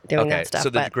and doing Okay. that stuff. So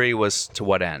the but, degree was to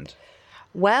what end?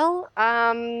 well,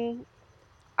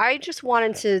 I just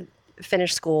wanted to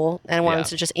finish school and I wanted Yeah.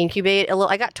 to just incubate a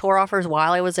little. I got tour offers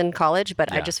while I was in college,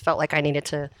 but I Yeah. just felt like I needed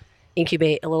to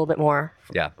incubate a little bit more.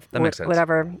 Yeah, that makes sense.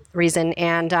 Whatever reason.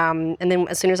 And then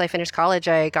as soon as I finished college,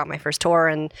 I got my first tour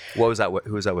and What was that?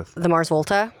 Who was that with? the Mars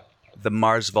Volta. The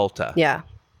Mars Volta. Yeah.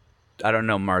 I don't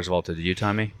know Mars Volta. Do you,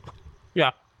 Tommy?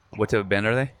 Yeah. What type of band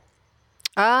are they?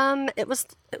 It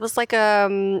was like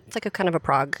it's like a kind of a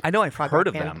prog. I know I've prog heard rock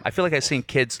of band. them. I feel like I've seen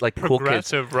kids, like cool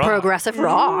kids. Progressive rock. Progressive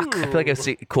rock. I feel like I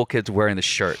see cool kids wearing the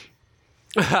shirt.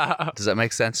 Does that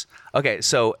make sense? Okay,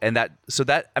 so that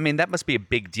must be a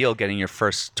big deal getting your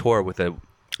first tour with a. Oh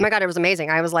my God, it was amazing.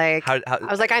 I was like, How-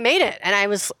 I made it, and I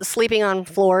was sleeping on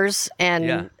floors and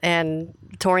Yeah. and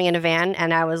touring in a van,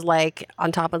 and I was like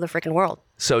on top of the freaking world.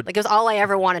 So Like, it was all I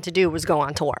ever wanted to do was go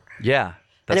on tour, yeah,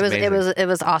 and that's amazing. it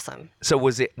was awesome. So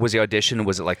was the audition?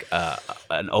 Was it like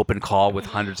an open call with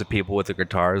hundreds of people with their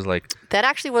guitars? Like That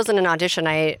actually wasn't an audition.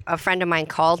 A friend of mine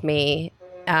called me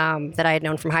that I had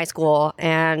known from high school,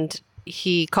 and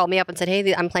he called me up and said,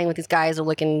 "Hey, I'm playing with these guys. They're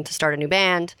looking to start a new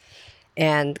band."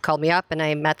 And called me up, and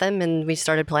I met them, and we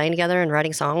started playing together and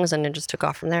writing songs, and it just took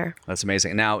off from there. that's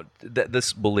amazing. Now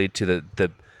this will lead to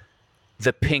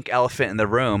the pink elephant in the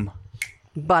room.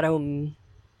 But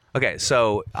Okay,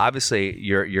 so obviously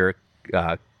your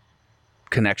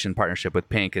connection partnership with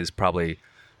Pink is probably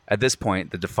at this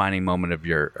point the defining moment of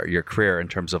your career in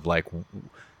terms of like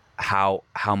how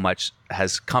much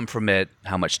has come from it,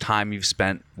 how much time you've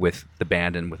spent with the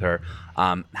band and with her.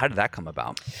 How did that come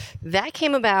about? that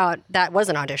came about. That was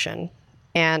an audition,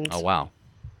 and Oh wow,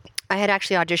 I had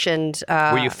actually auditioned.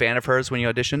 were you a fan of hers when you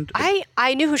auditioned?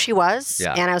 I knew who she was,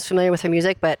 Yeah. and I was familiar with her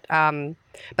music, but I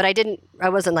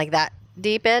wasn't like that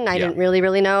deep in. I Yeah. didn't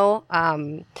really know.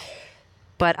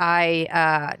 But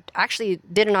I actually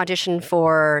did an audition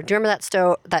for. Do you remember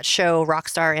that show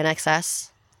Rockstar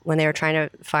NXS? when they were trying to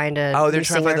find a Oh, they're new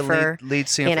trying to singer find for the lead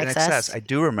singer for INXS. I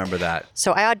do remember that.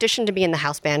 So I auditioned to be in the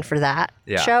house band for that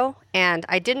show, and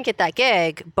I didn't get that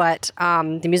gig, but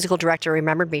the musical director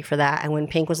remembered me for that. And when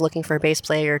Pink was looking for a bass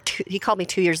player, he called me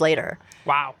 2 years later.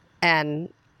 Wow. And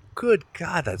Good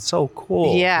God, that's so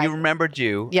cool. Yeah. He remembered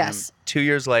you. Yes. And 2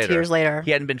 years later. 2 years later.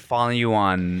 He hadn't been following you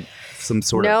on some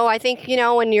sort of... No, I think,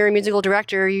 when you're a musical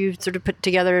director, you sort of put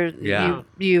together,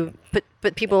 you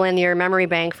put people in your memory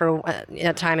bank for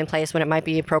a time and place when it might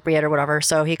be appropriate or whatever.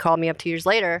 So he called me up 2 years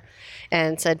later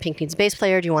and said, Pink needs a bass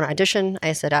player. Do you want to audition?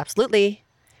 I said, absolutely.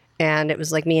 And it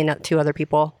was like me and 2 other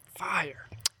people. Fire.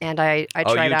 And I tried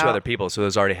Oh, you and out. 2 other people, so it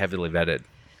was already heavily vetted,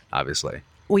 obviously.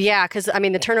 Well, yeah, because,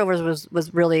 the turnover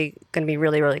was really going to be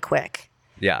really, really quick.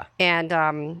 Yeah.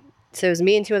 And so it was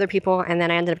me and 2 other people, and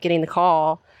then I ended up getting the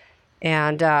call.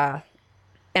 And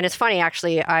it's funny,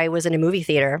 actually, I was in a movie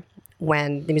theater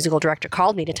when the musical director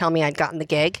called me to tell me I'd gotten the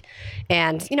gig.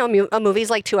 And, a movie's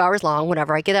like 2 hours long,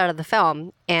 whatever. I get out of the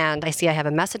film, and I see I have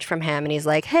a message from him, and he's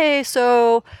like, hey,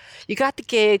 so you got the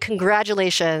gig,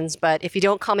 congratulations, but if you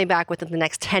don't call me back within the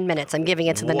next 10 minutes, I'm giving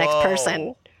it to the next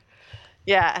person.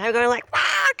 Yeah, and I'm going like,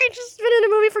 I just been in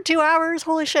a movie for 2 hours,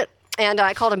 holy shit. And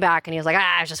I called him back, and he was like,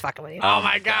 I was just fucking with you. Oh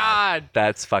my God.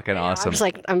 That's fucking awesome. I'm just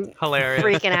like, I'm Hilarious.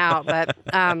 freaking out. But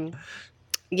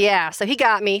yeah, so he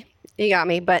got me.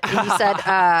 But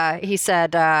he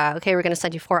said, okay, we're going to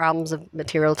send you 4 albums of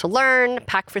material to learn,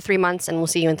 pack for 3 months, and we'll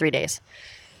see you in 3 days.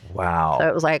 Wow. So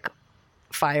it was like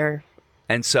fire.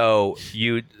 And so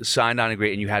you signed on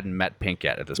Agree, and you hadn't met Pink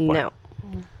yet at this point. No.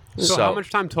 So how much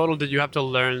time total did you have to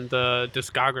learn the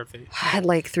discography? I had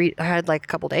like a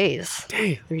couple days.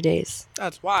 Damn. 3 days.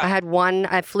 That's wild.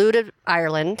 I flew to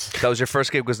Ireland. That was your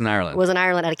first gig was in Ireland? Was in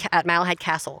Ireland at Malahide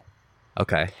Castle.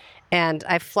 Okay. And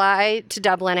I fly to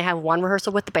Dublin. I have 1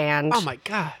 rehearsal with the band. Oh my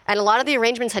God. And a lot of the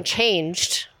arrangements had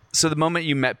changed. So the moment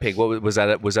you met Pink, what was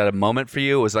that? Was that a moment for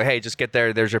you? It was like, hey, just get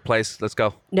there. There's your place. Let's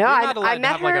go. No, You're not allowed I to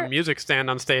met have her. like a music stand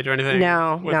on stage or anything.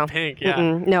 No, with no. Pink, yeah.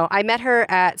 No, I met her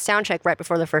at Soundcheck right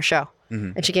before the first show.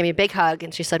 Mm-hmm. And she gave me a big hug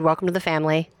and she said, welcome to the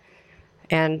family.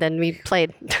 And then we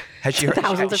played Had she heard,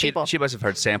 thousands of people. She must have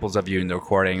heard samples of you in the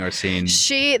recording or seen.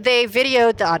 They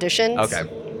videoed the auditions.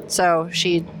 Okay. So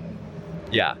she,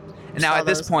 Yeah. And now Saw at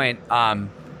this those. point,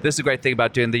 this is a great thing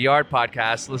about doing the Yard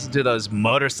podcast. Listen to those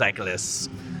motorcyclists.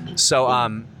 So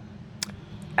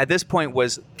at this point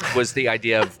was the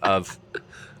idea of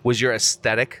was your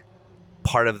aesthetic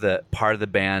part of the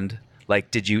band?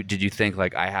 Like did you think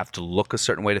like I have to look a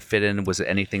certain way to fit in? Was it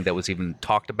anything that was even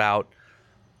talked about?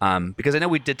 Because I know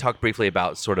we did talk briefly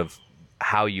about sort of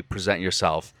how you present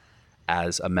yourself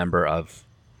as a member of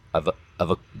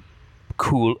a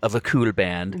cool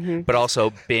band, but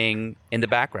also being in the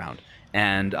background.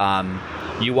 And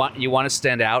you want to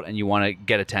stand out and you want to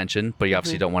get attention, but you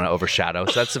obviously don't want to overshadow.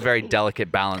 So that's a very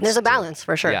delicate balance. there's a balance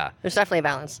for sure. Yeah. There's definitely a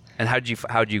balance. And how do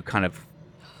you kind of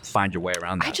find your way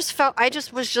around that? I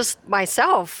just was just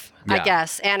myself, I Yeah.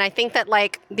 guess. And I think that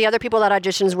like the other people that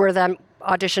auditioned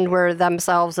were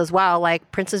themselves as well.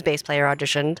 Like Prince's bass player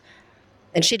auditioned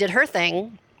and she did her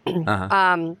thing.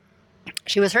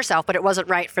 She was herself, but it wasn't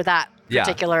right for that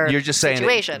particular You're just saying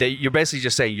situation. that you're basically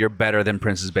just saying you're better than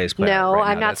Prince's bass player. No,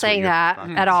 right I'm now. not That's what saying you're- that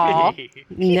at all.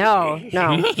 No.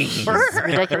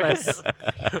 Ridiculous.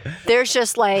 There's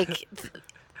just like,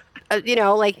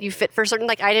 like you fit for certain,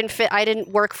 like I didn't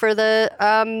work for the,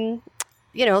 the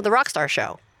Rockstar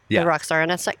show. Yeah. The Rockstar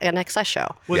NXS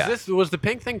show. Was the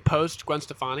Pink thing post Gwen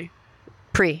Stefani?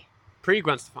 Pre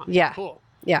Pre-Gwen Stefani? Yeah. Cool.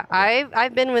 Yeah.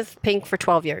 I've been with Pink for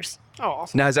 12 years. Oh,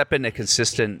 awesome. Now, has that been a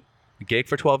consistent gig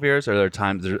for 12 years? Or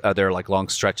are there like long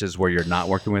stretches where you're not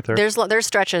working with her? There's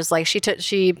stretches like she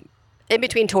in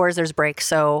between tours there's breaks.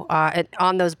 So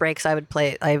on those breaks I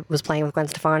was playing with Gwen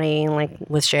Stefani and like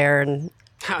with Cher and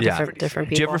Yeah. different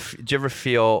Do you people. ever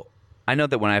feel? I know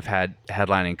that when I've had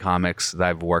headlining comics that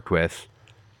I've worked with,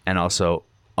 and also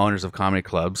owners of comedy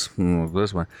clubs,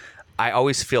 this one, I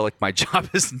always feel like my job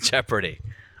is in jeopardy.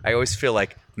 I always feel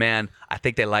like, man, I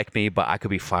think they like me, but I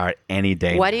could be fired any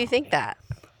day. Why do you think that?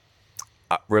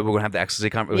 We're going to have the ecstasy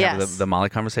Yes. the Molly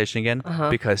conversation again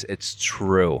because it's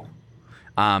true.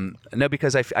 No,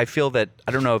 because I feel that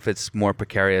I don't know if it's more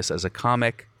precarious as a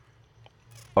comic,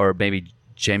 or maybe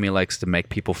Jamie likes to make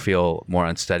people feel more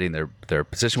unsteady in their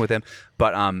position with him.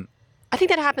 But I think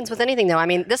that happens with anything, though. I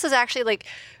mean, this is actually like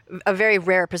a very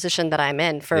rare position that I'm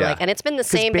in for and it's been the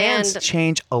same bands band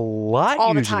change a lot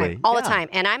all usually. the time,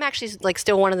 and I'm actually like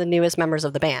still one of the newest members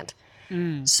of the band.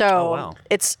 So wow.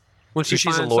 it's When So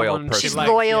she's a finds loyal someone person. she she's likes,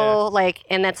 loyal, like,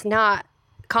 and that's not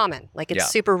common. Like, it's Yeah.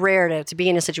 super rare to be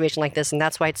in a situation like this, and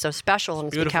that's why it's so special and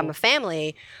it's Beautiful. become a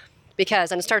family.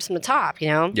 And it starts from the top,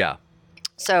 Yeah.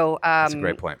 So That's a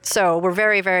great point. So we're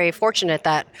very, very fortunate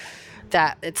that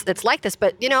it's like this.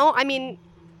 But I mean,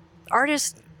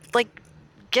 artists like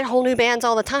get whole new bands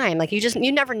all the time. Like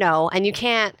you never know, and you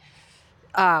can't,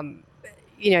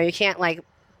 you can't like.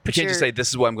 You can't just say this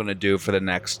is what I'm going to do for the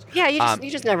next. Yeah,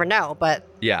 you just never know. But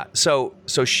yeah, so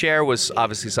Cher was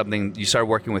obviously something you started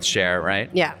working with Cher, right?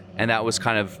 Yeah, and that was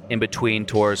kind of in between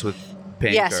tours with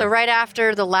Pink. Yeah, so right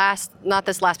after not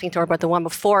this last Pink tour, but the one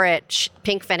before it,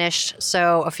 Pink finished.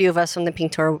 So a few of us from the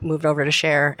Pink tour moved over to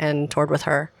Cher and toured with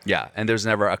her. Yeah, and there's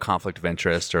never a conflict of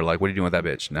interest or like, what are you doing with that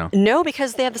bitch? No. No,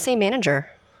 because they have the same manager.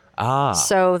 Ah.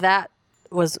 So that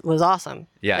was awesome.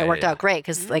 Yeah, it worked out great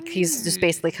because like he's just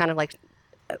basically kind of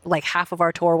like half of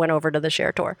our tour went over to the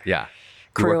Cher tour. Yeah.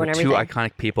 Crew you work and with everything. two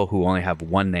iconic people who only have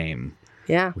one name.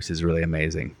 Yeah. Which is really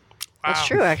amazing. That's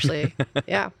true, actually.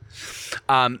 Yeah.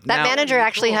 That Manager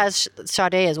actually has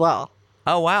Sade as well.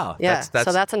 Oh, wow. Yeah.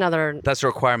 So that's another. That's a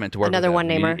requirement to work another with one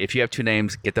namer. If you have two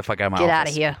names, get the fuck out of my Get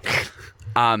office. out of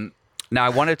here. Now, I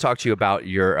want to talk to you about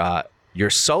your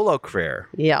solo career.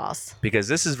 Yes. Because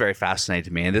this is very fascinating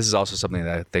to me. And this is also something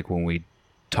that I think when we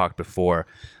talked before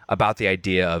about the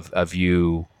idea of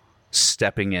you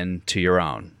stepping into your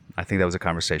own. I think that was a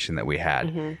conversation that we had.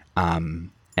 Mm-hmm.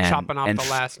 And chopping off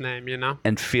the last name,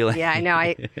 and feeling. Yeah, I know.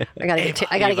 I gotta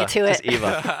get to it. It's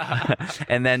Eva.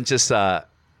 And then just and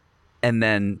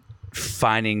then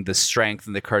finding the strength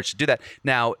and the courage to do that.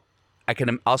 Now, I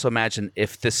can also imagine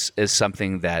if this is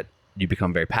something that you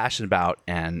become very passionate about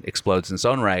and explodes in its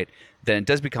own right, then it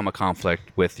does become a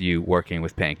conflict with you working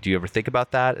with Pink. Do you ever think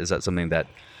about that? Is that something that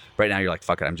right now you're like,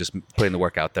 fuck it, I'm just putting the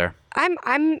work out there?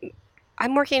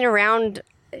 I'm working around.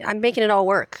 I'm making it all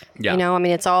work. Yeah. I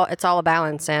mean, it's all a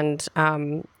balance, and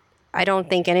I don't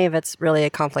think any of it's really a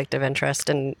conflict of interest.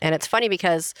 And it's funny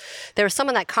because there was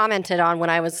someone that commented on when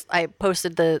I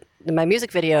posted my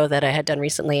music video that I had done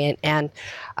recently, and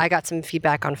I got some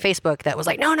feedback on Facebook that was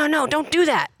like, no, don't do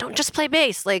that. Don't just play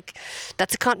bass. Like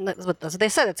that's what they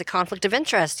said. It's a conflict of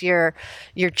interest. You're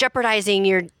jeopardizing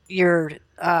your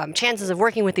chances of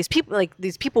working with these people, like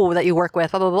these people that you work with,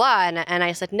 blah, blah, blah. And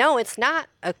I said, no, it's not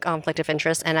a conflict of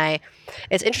interest. And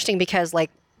it's interesting because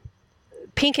like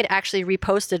Pink had actually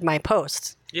reposted my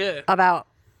post about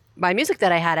my music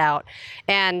that I had out.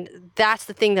 And that's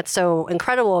the thing that's so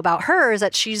incredible about her is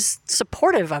that she's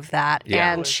supportive of that.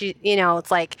 Yeah. And she,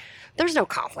 it's like, there's no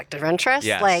conflict of interest.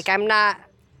 Yes. Like I'm not.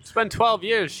 It's been 12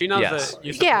 years. She knows Yes. that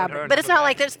you support her. But it's not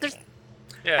like there's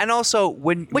And also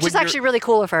which is actually really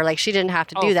cool of her. Like she didn't have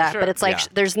to do for that, sure. but it's like Yeah.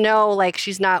 there's no like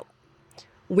she's not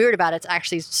weird about it. It's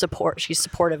actually support. She's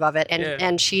supportive of it,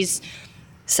 and she's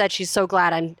said she's so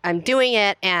glad I'm doing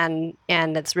it, and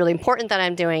it's really important that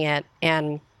I'm doing it.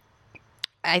 And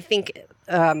I think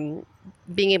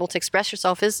being able to express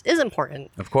yourself is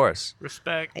important. Of course.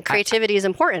 Respect. And creativity is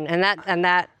important, and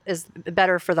that is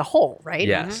better for the whole, right?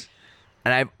 Yes.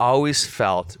 And I've always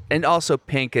felt, and also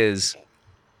Pink is,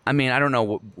 I mean, I don't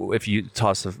know if you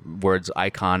toss the words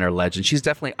icon or legend. She's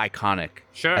definitely iconic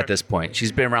at this point.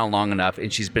 She's been around long enough,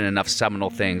 and she's been enough seminal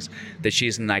things that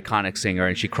she's an iconic singer,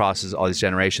 and she crosses all these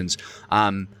generations.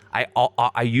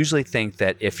 I usually think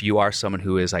that if you are someone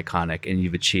who is iconic and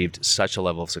you've achieved such a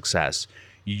level of success,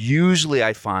 usually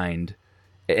I find,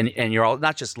 and you're all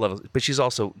not just level, but she's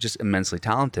also just immensely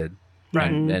talented,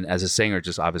 right? And as a singer,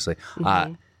 just obviously,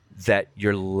 that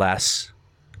you're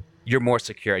more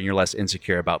secure and you're less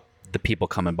insecure about the people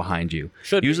coming behind you.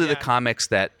 Usually the comics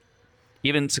that,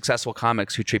 even successful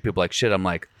comics who treat people like shit, I'm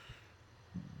like,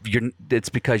 it's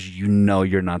because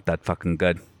you're not that fucking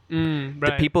good. Right.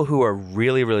 The people who are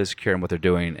really, really secure in what they're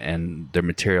doing and their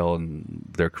material and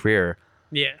their career,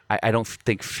 I don't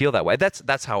think feel that way.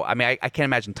 That's how, I mean, I can't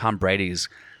imagine Tom Brady's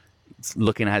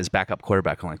looking at his backup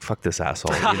quarterback. I'm like, fuck this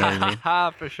asshole. You know what I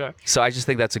mean? For sure. So I just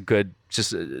think that's a good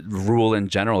rule in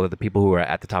general, that the people who are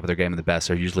at the top of their game and the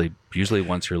best are usually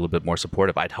ones who are a little bit more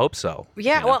supportive. I'd hope so.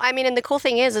 Yeah, well, I mean, and the cool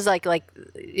thing is like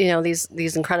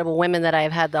these incredible women that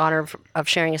I've had the honor of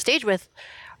sharing a stage with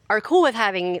are cool with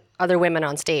having other women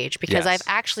on stage, because I've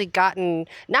actually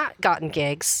not gotten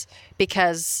gigs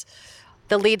because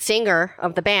the lead singer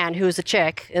of the band, who's a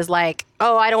chick, is like,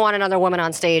 oh, I don't want another woman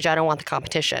on stage. I don't want the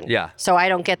competition. Yeah. So I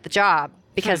don't get the job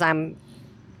because I'm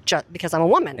a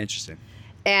woman. Interesting.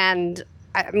 And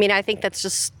I mean, I think that's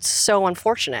just so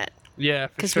unfortunate. Yeah,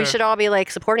 Because we should all be like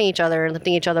supporting each other and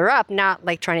lifting each other up, not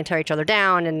like trying to tear each other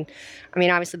down. And I mean,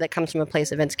 obviously that comes from a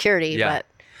place of insecurity. Yeah. But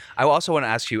I also want to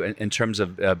ask you, in terms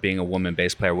of being a woman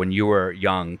bass player, when you were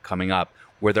young coming up,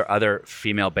 were there other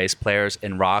female bass players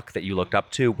in rock that you looked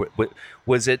up to?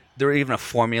 Was there even a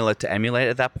formula to emulate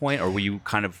at that point, or were you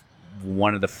kind of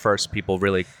one of the first people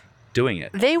really doing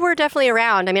it? They were definitely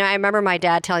around. I mean, I remember my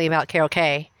dad telling me about Carol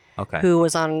Kay, Okay. who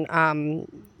was on.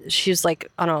 She was like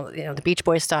on the Beach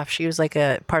Boys stuff. She was like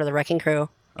a part of the Wrecking Crew,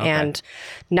 and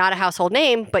not a household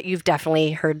name, but you've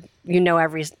definitely heard.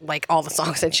 Every all the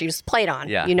songs that she's played on.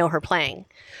 Yeah. You know her playing.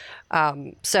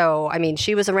 So I mean,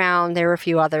 she was around. There were a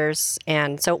few others,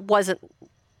 and so it wasn't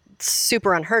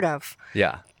super unheard of.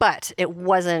 Yeah. But it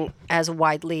wasn't as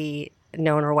widely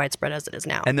known or widespread as it is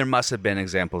now. And there must have been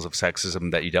examples of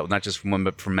sexism that you dealt with, not just from women,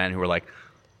 but from men who were like,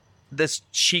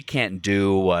 she can't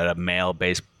do what a male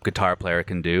bass guitar player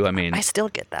can do. I mean, I still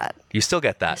get that. you still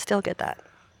get that.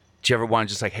 Do you ever want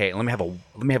to just like, hey, let me have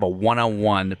a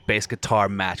one-on-one bass guitar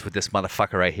match with this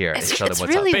motherfucker right here? and show them It's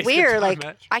what's really up. Bass weird. guitar Like,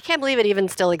 match. I can't believe it even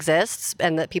still exists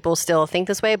and that people still think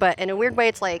this way. But in a weird way,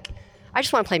 it's like, I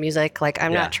just want to play music. Like,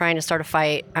 I'm Yeah. not trying to start a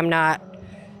fight. I'm not,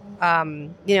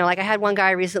 like I had one guy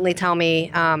recently tell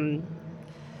me,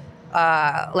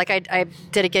 I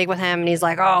did a gig with him and he's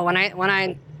like, oh, when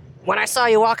I saw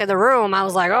you walk in the room, I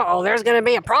was like, oh, there's going to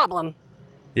be a problem.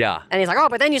 Yeah. And he's like, oh,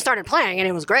 but then you started playing and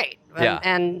it was great. Yeah.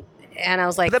 And I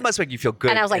was like, But that must make you feel good.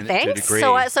 and I was like, to a thanks. degree.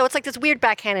 So it's like this weird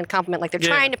backhanded compliment. Like they're Yeah.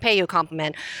 trying to pay you a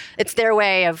compliment. It's their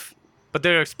way of But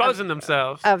they're exposing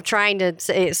themselves. trying to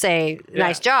say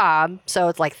nice job. So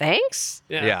it's like, thanks.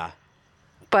 yeah.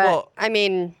 But Well- I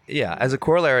mean, Yeah, as a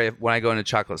corollary, when I go into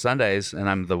Chocolate Sundays and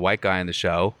I'm the white guy in the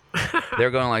show, they're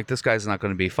going like, this guy's not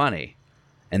going to be funny.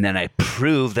 And then I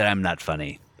prove that I'm not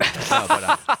funny. No,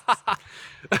 but,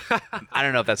 I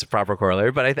don't know if that's a proper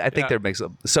corollary, but I think there makes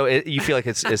so you feel like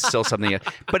it's still something,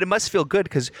 but it must feel good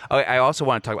because I also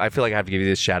want to talk. I feel like I have to give you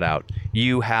this shout out.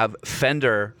 You have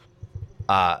Fender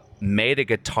made a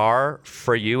guitar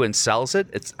for you and sells it.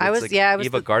 It's I was like the-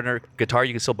 Eva Gardner guitar.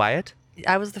 You can still buy it.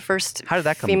 I was the first How did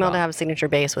that come female about? to have a signature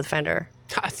bass with Fender,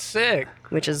 That's sick.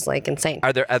 which is like insane.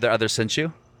 Are there others since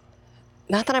you?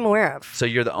 Not that I'm aware of. So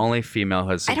you're the only female who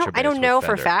has. I signature don't bass know with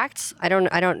for Fender. facts. I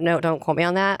don't know. Don't quote me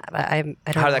on that. But I don't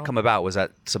How did know. that come about? Was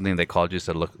that something they called you and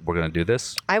said, look, we're going to do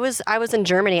this? I was in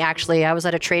Germany actually. I was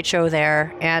at a trade show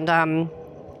there and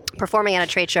performing at a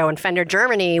trade show in Fender,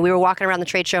 Germany. We were walking around the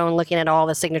trade show and looking at all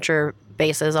the signature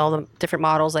basses, all the different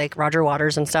models like Roger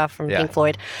Waters and stuff from Yeah. Pink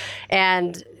Floyd.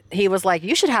 And he was like,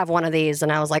 "You should have one of these."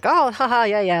 And I was like, "Oh, haha,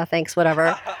 yeah, thanks,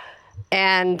 whatever."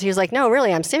 And he was like, "No,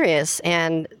 really, I'm serious."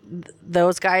 And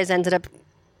those guys ended up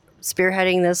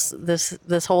spearheading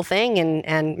this whole thing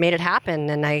and made it happen.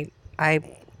 And I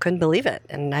couldn't believe it.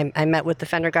 And I met with the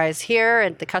Fender guys here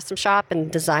at the custom shop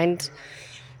and designed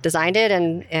it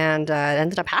and it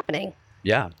ended up happening,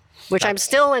 Yeah. which I'm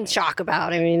still in shock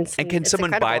about. I mean, And can it's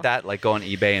someone buy incredible. that? Like go on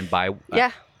eBay and buy?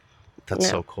 Yeah. That's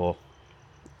Yeah. so cool.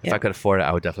 If Yeah. I could afford it,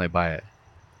 I would definitely buy it.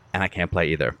 And I can't play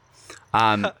either.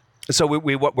 So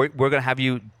we're going to have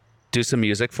you do some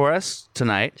music for us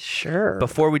tonight. Sure.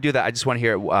 Before we do that, I just want to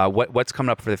hear what's coming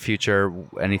up for the future.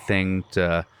 Anything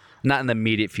to, not in the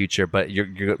immediate future, but you're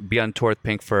going to be on tour with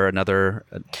Pink for another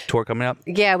tour coming up?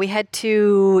 Yeah, we head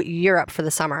to Europe for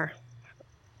the summer.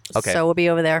 Okay. So we'll be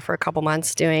over there for a couple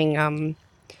months doing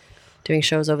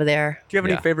shows over there. Do you have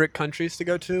any Yeah. favorite countries to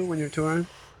go to when you're touring?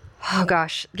 Oh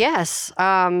gosh, yes.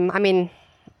 I mean,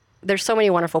 there's so many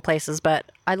wonderful places,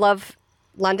 but I love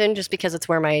London just because it's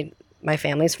where my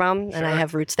family's from and I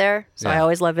have roots there. So I Yeah.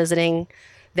 always love visiting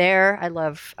there. I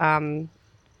love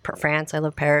France. I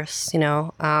love Paris.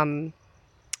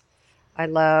 I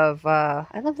love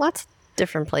lots of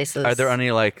different places. Are there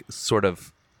any like sort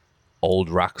of old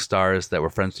rock stars that were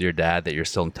friends with your dad that you're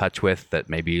still in touch with that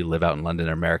maybe live out in London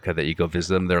or America that you go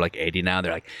visit them? They're like 80 now.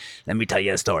 They're like, let me tell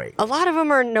you a story. A lot of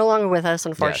them are no longer with us,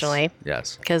 unfortunately,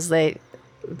 Yes. because they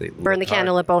They burn the lived hard.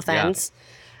 candle at both Yeah. ends.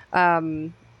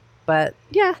 But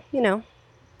yeah,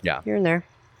 Yeah. here and there.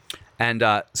 And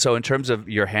so in terms of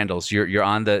your handles, you're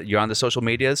on the social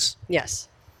medias Yes.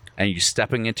 and you're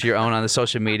stepping into your own on the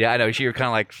social media. I know you're kind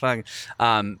of like fun.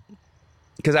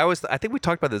 Because I think we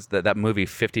talked about this that movie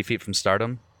 50 Feet from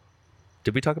Stardom.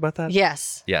 Did we talk about that?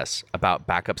 Yes. Yes, about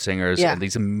backup singers Yeah. and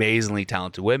these amazingly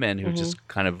talented women who just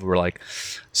kind of were like,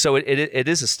 so it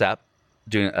is a step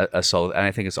doing a solo, and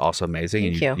I think it's also amazing.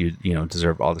 Thank and you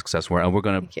deserve all the success. And we're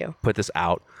going Thank you. to put this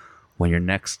out when your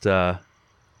next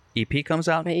EP comes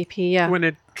out, My EP, yeah. When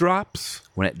it drops.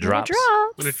 when it drops.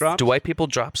 When it drops. Do white people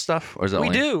drop stuff, or is it We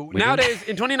only do. Nowadays,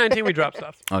 in 2019, we drop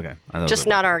stuff. Okay, I know Just that.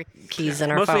 not our keys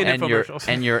and our Mostly phone. in And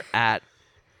infomercials. you're at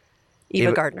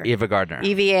Eva Gardner. Eva Gardner.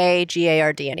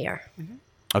 EVAGARDNER.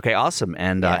 Okay, awesome,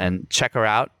 and Yeah. and check her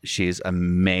out. She's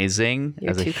amazing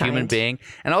You're as a too human kind. being,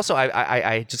 and also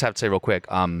I just have to say real quick,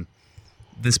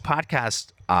 this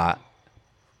podcast,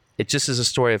 it just is a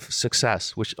story of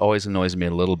success, which always annoys me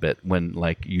a little bit when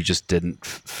like you just didn't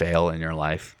fail in your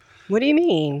life. What do you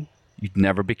mean? You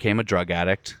never became a drug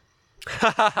addict.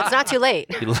 It's not too late.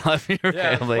 You love your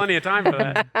Yeah, family. plenty of time for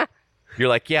that. You're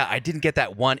like, yeah, I didn't get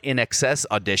that one In Excess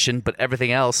audition, but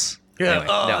everything else. Anyway,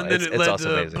 no, it's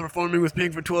also amazing. performing with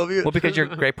Pink for 12 years. Well, because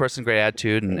you're a great person, great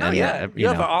attitude, and you have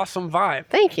know, an awesome vibe.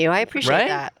 Thank you. I appreciate Right?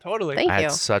 that. Totally. Thank I you.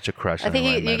 had such a crush I on think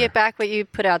Ryan you Meder. get back what you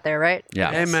put out there, right? Yeah.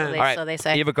 Amen. So they, All right, so they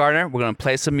say. Eva Gardner, we're going to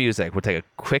play some music. We'll take a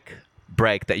quick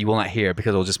break that you will not hear because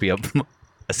it'll just be a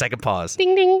second pause.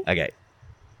 Ding ding. Okay.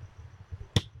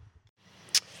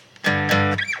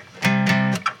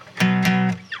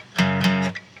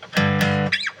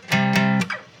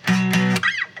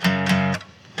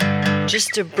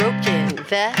 Just a broken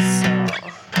vessel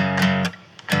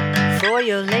for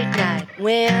your late night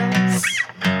whims.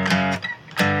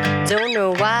 Don't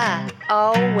know why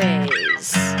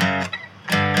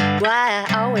I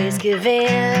always give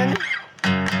in.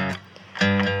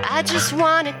 I just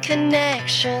want a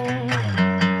connection,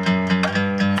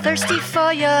 thirsty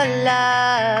for your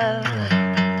love.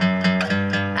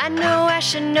 I know I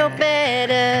should know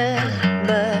better,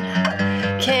 but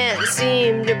can't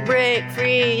seem to break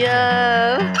free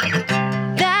of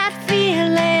that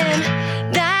feeling,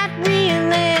 that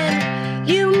reeling.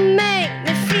 You make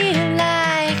me feel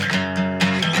like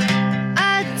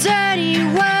a dirty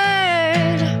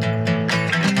word,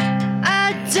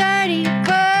 a dirty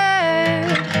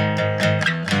bird.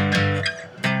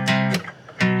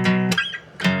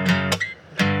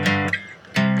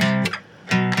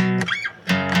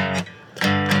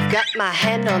 I've got my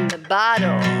hand on the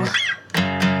bottle,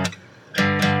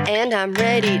 and I'm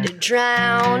ready to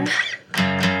drown.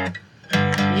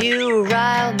 You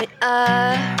rile me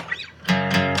up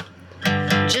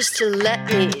just to let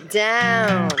me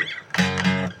down.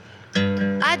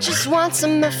 I just want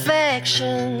some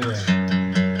affection,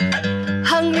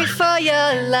 hungry for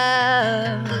your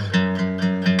love.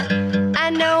 I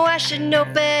know I should know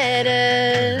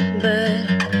better, but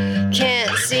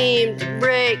can't seem to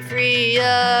break free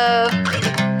of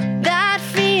that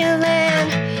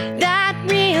feeling, that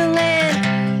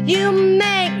reeling. You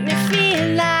make me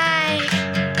feel like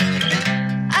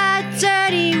a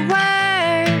dirty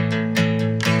word,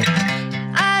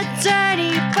 a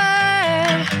dirty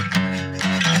bird.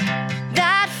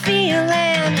 That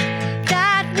feeling,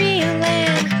 that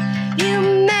reeling. You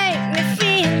make me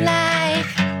feel like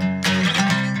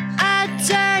a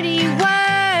dirty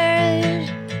word,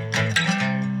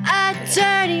 a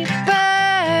dirty bird.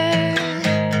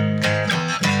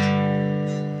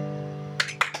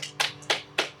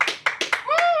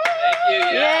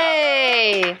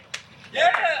 Yay!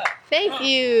 Yeah! Thank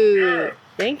you.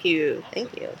 Thank you.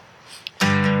 Thank you.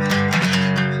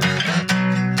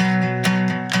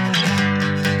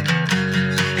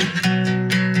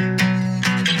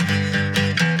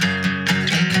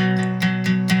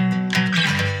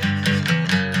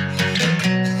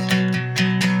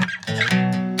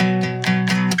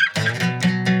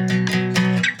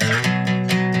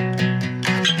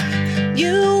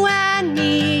 You and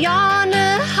me on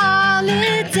a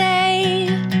holiday.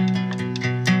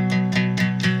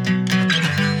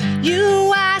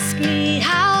 You ask me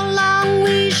how long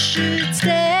we should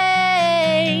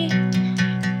stay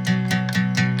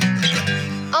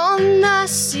on the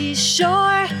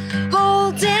seashore,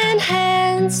 holding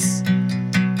hands.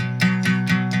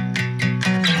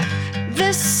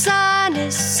 The sun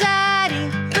is setting,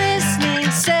 glistening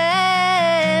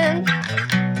sand.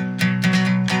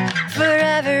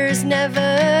 Forever's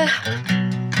never.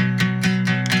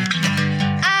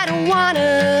 I don't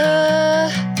wanna.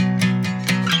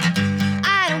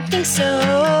 I don't think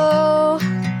so.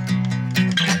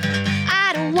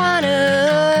 I don't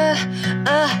wanna.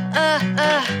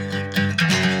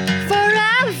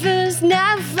 Forever's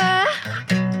never.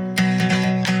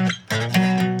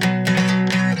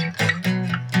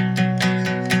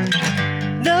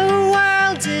 The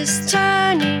world is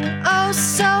turning oh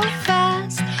so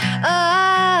fast.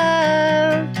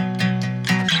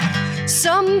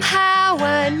 Somehow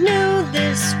I knew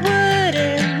this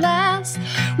wouldn't last,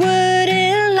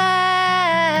 wouldn't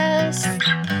last.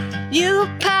 You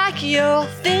pack your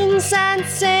things and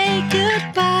say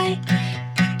goodbye,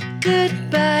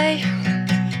 goodbye.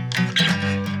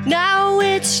 Now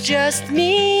it's just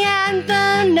me and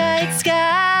the night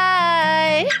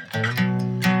sky.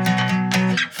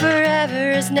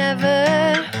 Forever is never.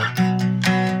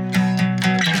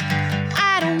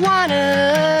 I don't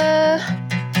wanna.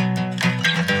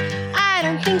 I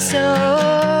don't think so.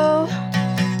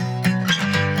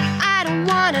 I don't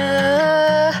wanna.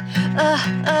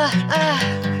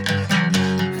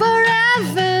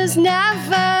 Forever's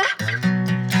never.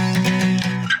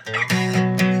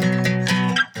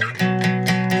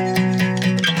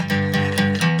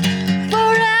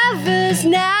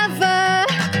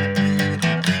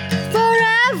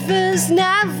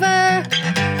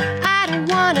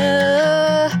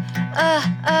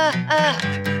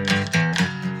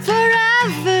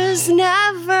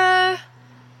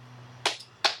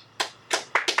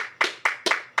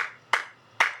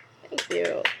 Thank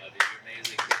you.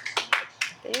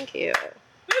 Thank you.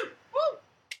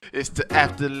 It's the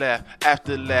afterlife,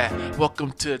 afterlife.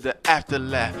 Welcome to the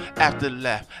afterlife,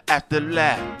 afterlife,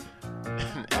 afterlife.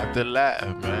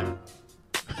 Afterlife, man.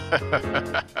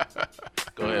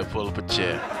 Go ahead, pull up a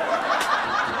chair.